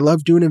businesses. I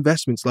love doing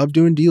investments, love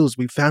doing deals.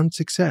 We've found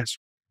success.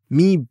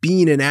 Me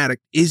being an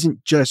addict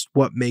isn't just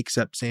what makes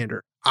up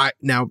Xander.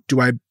 Now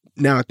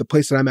at the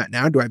place that I'm at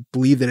now, do I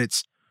believe that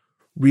it's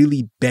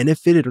really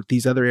benefited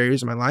these other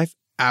areas of my life?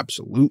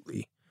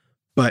 Absolutely.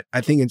 But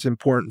I think it's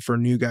important for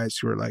new guys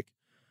who are like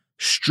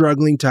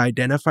struggling to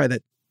identify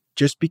that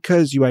just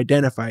because you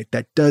identify,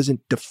 that doesn't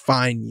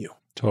define you.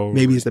 Totally.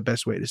 Maybe is the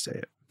best way to say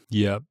it.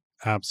 Yep.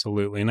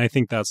 Absolutely. And I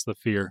think that's the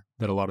fear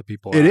that a lot of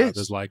people It have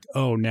is like,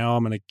 oh, now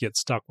I'm going to get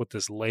stuck with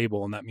this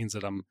label. And that means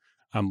that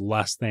I'm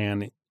less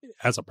than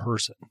as a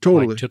person.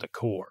 Totally. Like, to the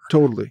core.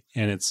 Totally.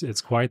 And it's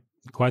quite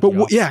But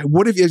the opposite.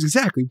 what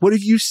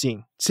have you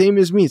seen? Same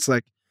as me. It's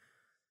like,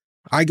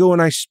 I go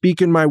and I speak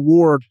in my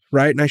ward,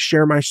 right? And I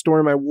share my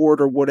story in my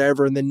ward or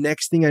whatever. And the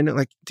next thing I know,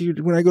 like,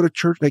 dude, when I go to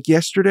church, like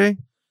yesterday,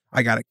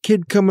 I got a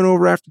kid coming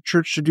over after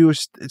church to do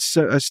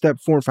a step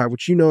 4 and 5,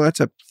 which,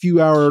 that's a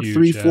few hour,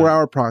 Huge, 3-4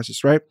 hour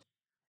process, right?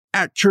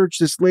 At church,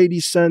 this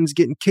lady's son's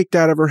getting kicked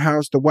out of her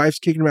house. The wife's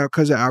kicking him out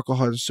because of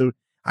alcoholism.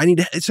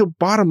 So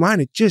bottom line,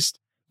 it's just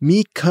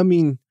me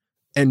coming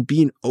and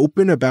being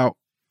open about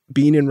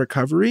being in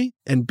recovery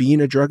and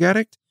being a drug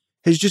addict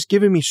has just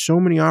given me so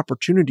many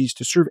opportunities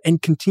to serve,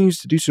 and continues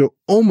to do so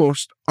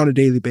almost on a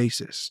daily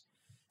basis.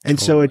 And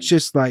so it's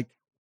just like,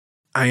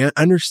 I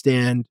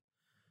understand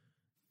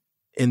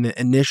in the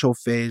initial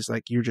phase,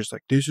 like, you're just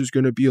like, this is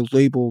going to be a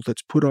label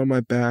that's put on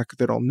my back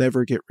that I'll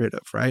never get rid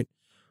of, right?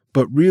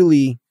 But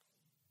really,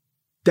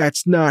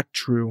 that's not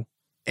true.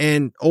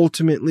 And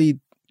ultimately,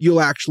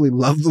 you'll actually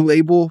love the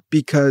label,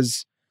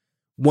 because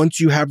once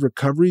you have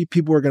recovery,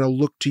 people are going to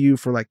look to you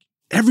for, like,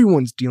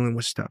 everyone's dealing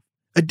with stuff.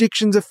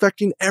 Addiction's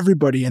affecting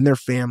everybody and their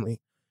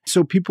family.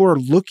 So people are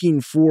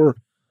looking for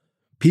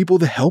people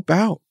to help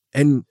out.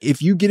 And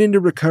if you get into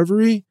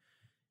recovery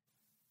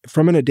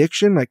from an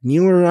addiction like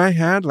Neil or I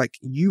had, like,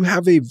 you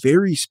have a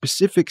very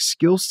specific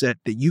skill set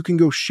that you can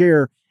go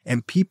share,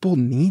 and people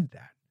need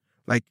that.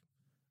 Like,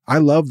 I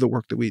love the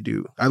work that we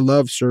do. I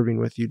love serving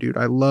with you, dude.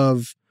 I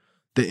love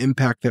the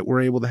impact that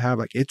we're able to have.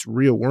 Like, it's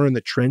real. We're in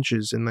the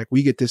trenches, and like,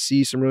 we get to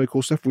see some really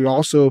cool stuff. We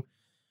also,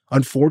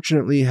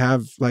 unfortunately,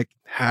 have like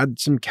had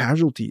some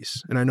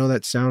casualties. And I know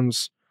that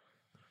sounds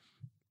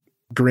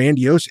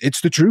grandiose.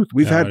 It's the truth.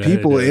 We've had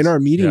people in our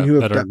meeting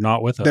who are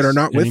not with us. That are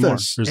not with anymore.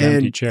 us. There's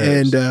empty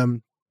chairs.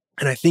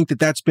 And I think that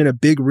that's been a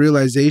big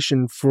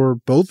realization for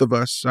both of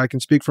us. I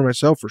can speak for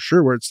myself for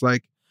sure, where it's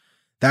like,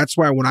 that's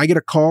why when I get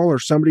a call or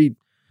somebody,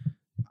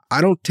 I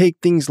don't take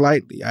things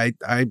lightly. I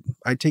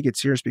take it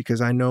serious,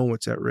 because I know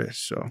what's at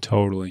risk. So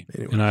totally.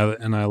 Anyway.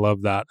 And I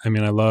love that. I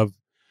mean, I love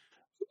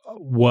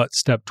what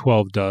Step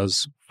 12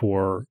 does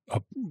for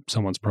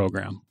someone's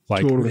program.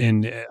 Like, Totally.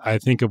 And I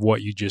think of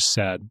what you just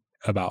said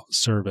about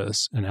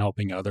service and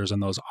helping others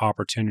and those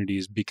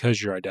opportunities,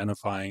 because you're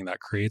identifying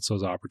that creates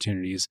those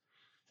opportunities.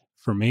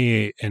 For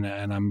me, and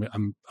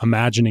I'm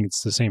imagining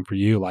it's the same for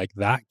you, like,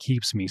 that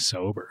keeps me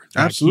sober.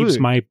 That Absolutely.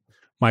 keeps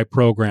my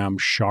program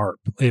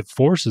sharp. It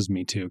forces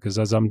me to, because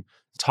as I'm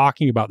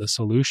talking about the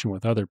solution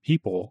with other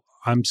people,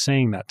 I'm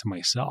saying that to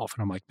myself,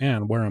 and I'm like,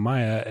 man, where am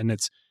I at? And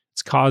it's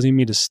causing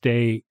me to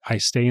stay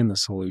in the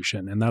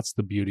solution. And that's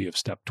the beauty of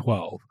Step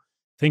 12.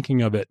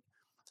 Thinking of it,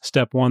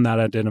 Step 1, that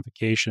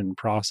identification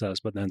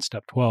process, but then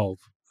Step 12,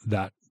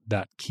 that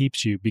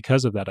keeps you,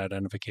 because of that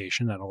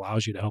identification, that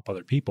allows you to help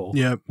other people,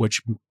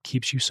 which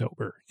keeps you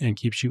sober and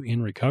keeps you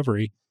in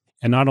recovery.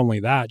 And not only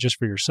that, just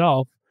for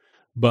yourself,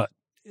 but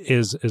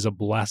is a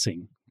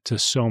blessing to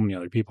so many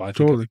other people. I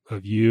think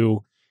of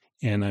you,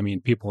 and I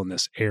mean, people in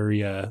this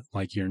area,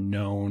 like, you're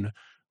known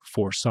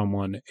for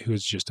someone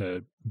who's just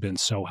been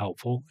so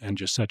helpful and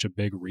just such a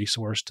big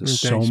resource to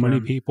so many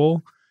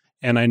people.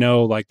 And I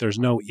know, like, there's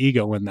no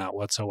ego in that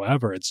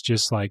whatsoever. It's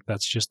just like,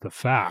 that's just the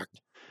fact.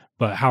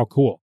 But how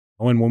cool.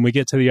 And when we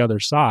get to the other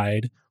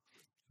side,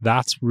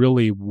 that's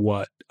really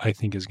what I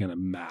think is going to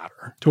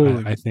matter.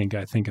 Totally. I think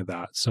of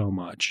that so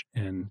much.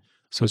 And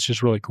so it's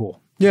just really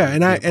cool. Yeah.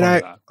 And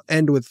I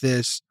end with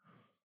this.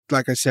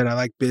 Like I said, I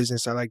like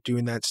business. I like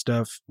doing that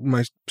stuff.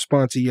 My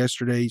sponsor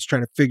yesterday, he's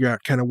trying to figure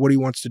out kind of what he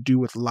wants to do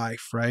with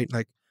life, right?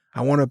 Like,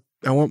 I want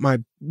my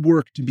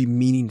work to be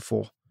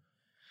meaningful.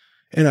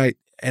 And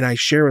I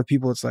share with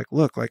people, it's like,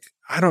 look, like,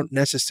 I don't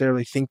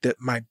necessarily think that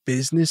my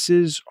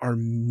businesses are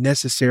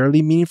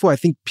necessarily meaningful. I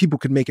think people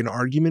could make an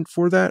argument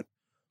for that,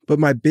 but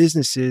my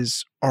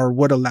businesses are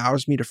what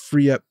allows me to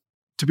free up,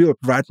 to be able to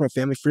provide for my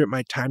family, free up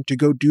my time to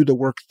go do the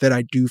work that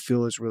I do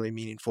feel is really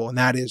meaningful. And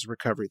that is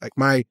recovery. Like,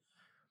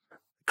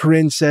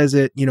 Corinne says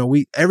it,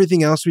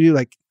 everything else we do,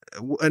 like,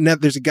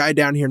 there's a guy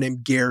down here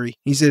named Gary.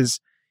 He says,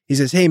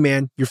 hey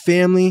man, your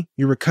family,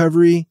 your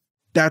recovery,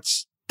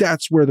 that's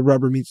where the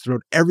rubber meets the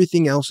road.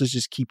 Everything else is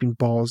just keeping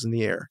balls in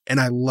the air. And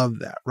I love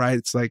that, right?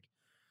 It's like,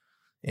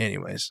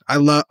 anyways, I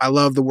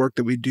love the work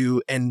that we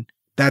do. And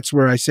that's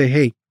where I say,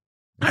 hey,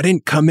 I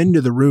didn't come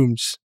into the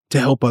rooms to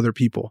help other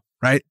people,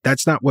 right?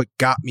 That's not what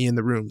got me in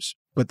the rooms,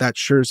 but that's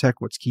sure as heck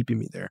what's keeping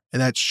me there.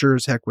 And that's sure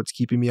as heck what's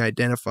keeping me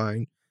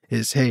identifying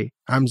is, hey,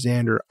 I'm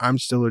Xander. I'm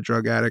still a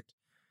drug addict.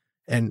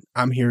 And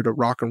I'm here to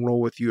rock and roll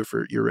with you if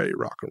you're ready to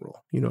rock and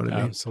roll. You know what I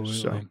mean?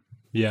 Absolutely. So.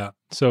 Yeah.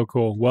 So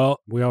cool.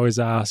 Well, we always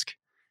ask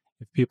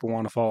if people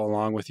want to follow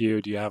along with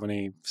you. Do you have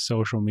any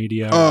social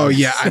media? Oh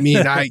yeah. I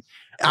mean,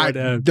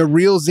 the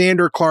real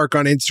Xander Clark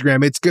on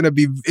Instagram, it's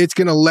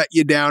going to let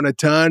you down a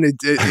ton.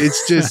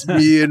 It's just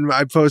me and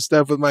I post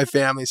stuff with my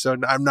family. So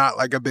I'm not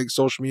like a big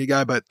social media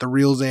guy, but the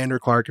real Xander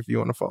Clark, if you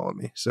want to follow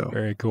me. So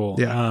very cool.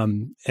 Yeah.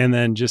 And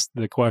then just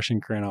the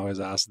question Corinne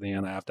always asks at the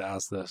end, I have to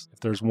ask this.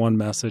 If there's one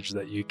message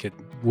that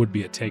would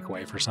be a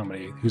takeaway for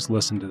somebody who's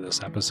listened to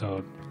this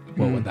episode,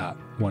 what would that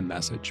one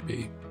message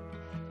be?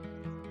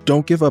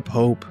 Don't give up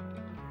hope.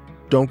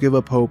 Don't give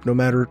up hope. No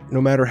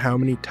matter how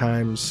many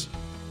times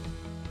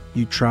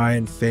you try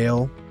and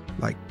fail,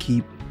 like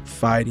keep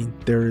fighting.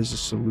 There is a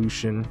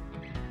solution.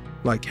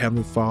 Like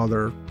Heavenly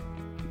Father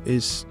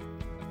is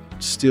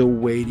still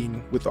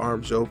waiting with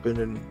arms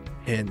open,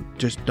 and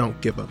just don't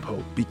give up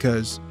hope,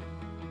 because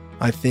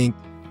I think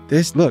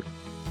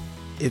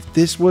if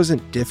this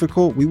wasn't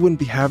difficult, we wouldn't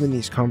be having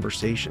these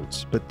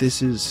conversations, but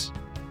this is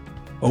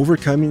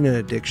overcoming an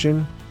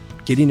addiction,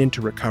 getting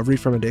into recovery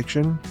from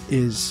addiction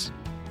is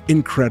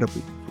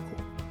incredibly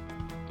difficult.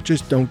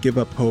 Just don't give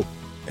up hope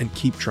and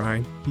keep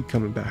trying, keep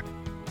coming back.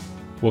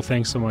 Well,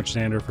 thanks so much,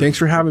 Xander. Thanks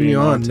for having me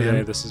on today.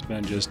 man. This has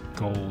been just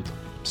gold.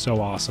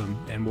 So awesome.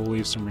 And we'll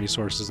leave some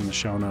resources in the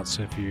show notes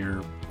if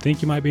you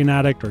think you might be an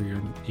addict, or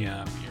your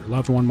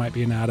loved one might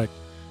be an addict,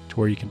 to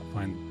where you can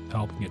find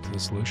help and get to the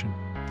solution.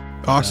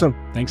 Awesome.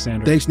 Thanks,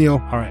 Xander. Thanks,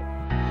 Neil. All right.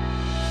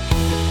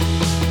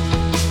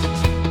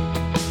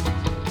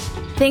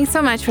 Thanks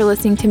so much for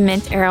listening to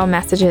Mint Arrow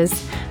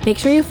Messages. Make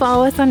sure you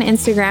follow us on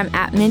Instagram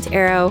at Mint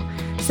Arrow.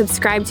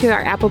 Subscribe to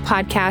our Apple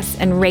Podcasts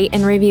and rate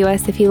and review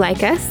us if you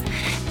like us.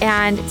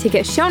 And to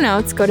get show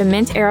notes, go to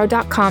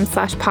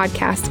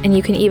mintarrow.com/podcast. And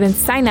you can even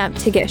sign up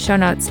to get show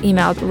notes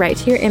emailed right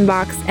to your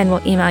inbox, and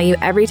we'll email you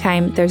every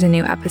time there's a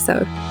new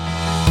episode.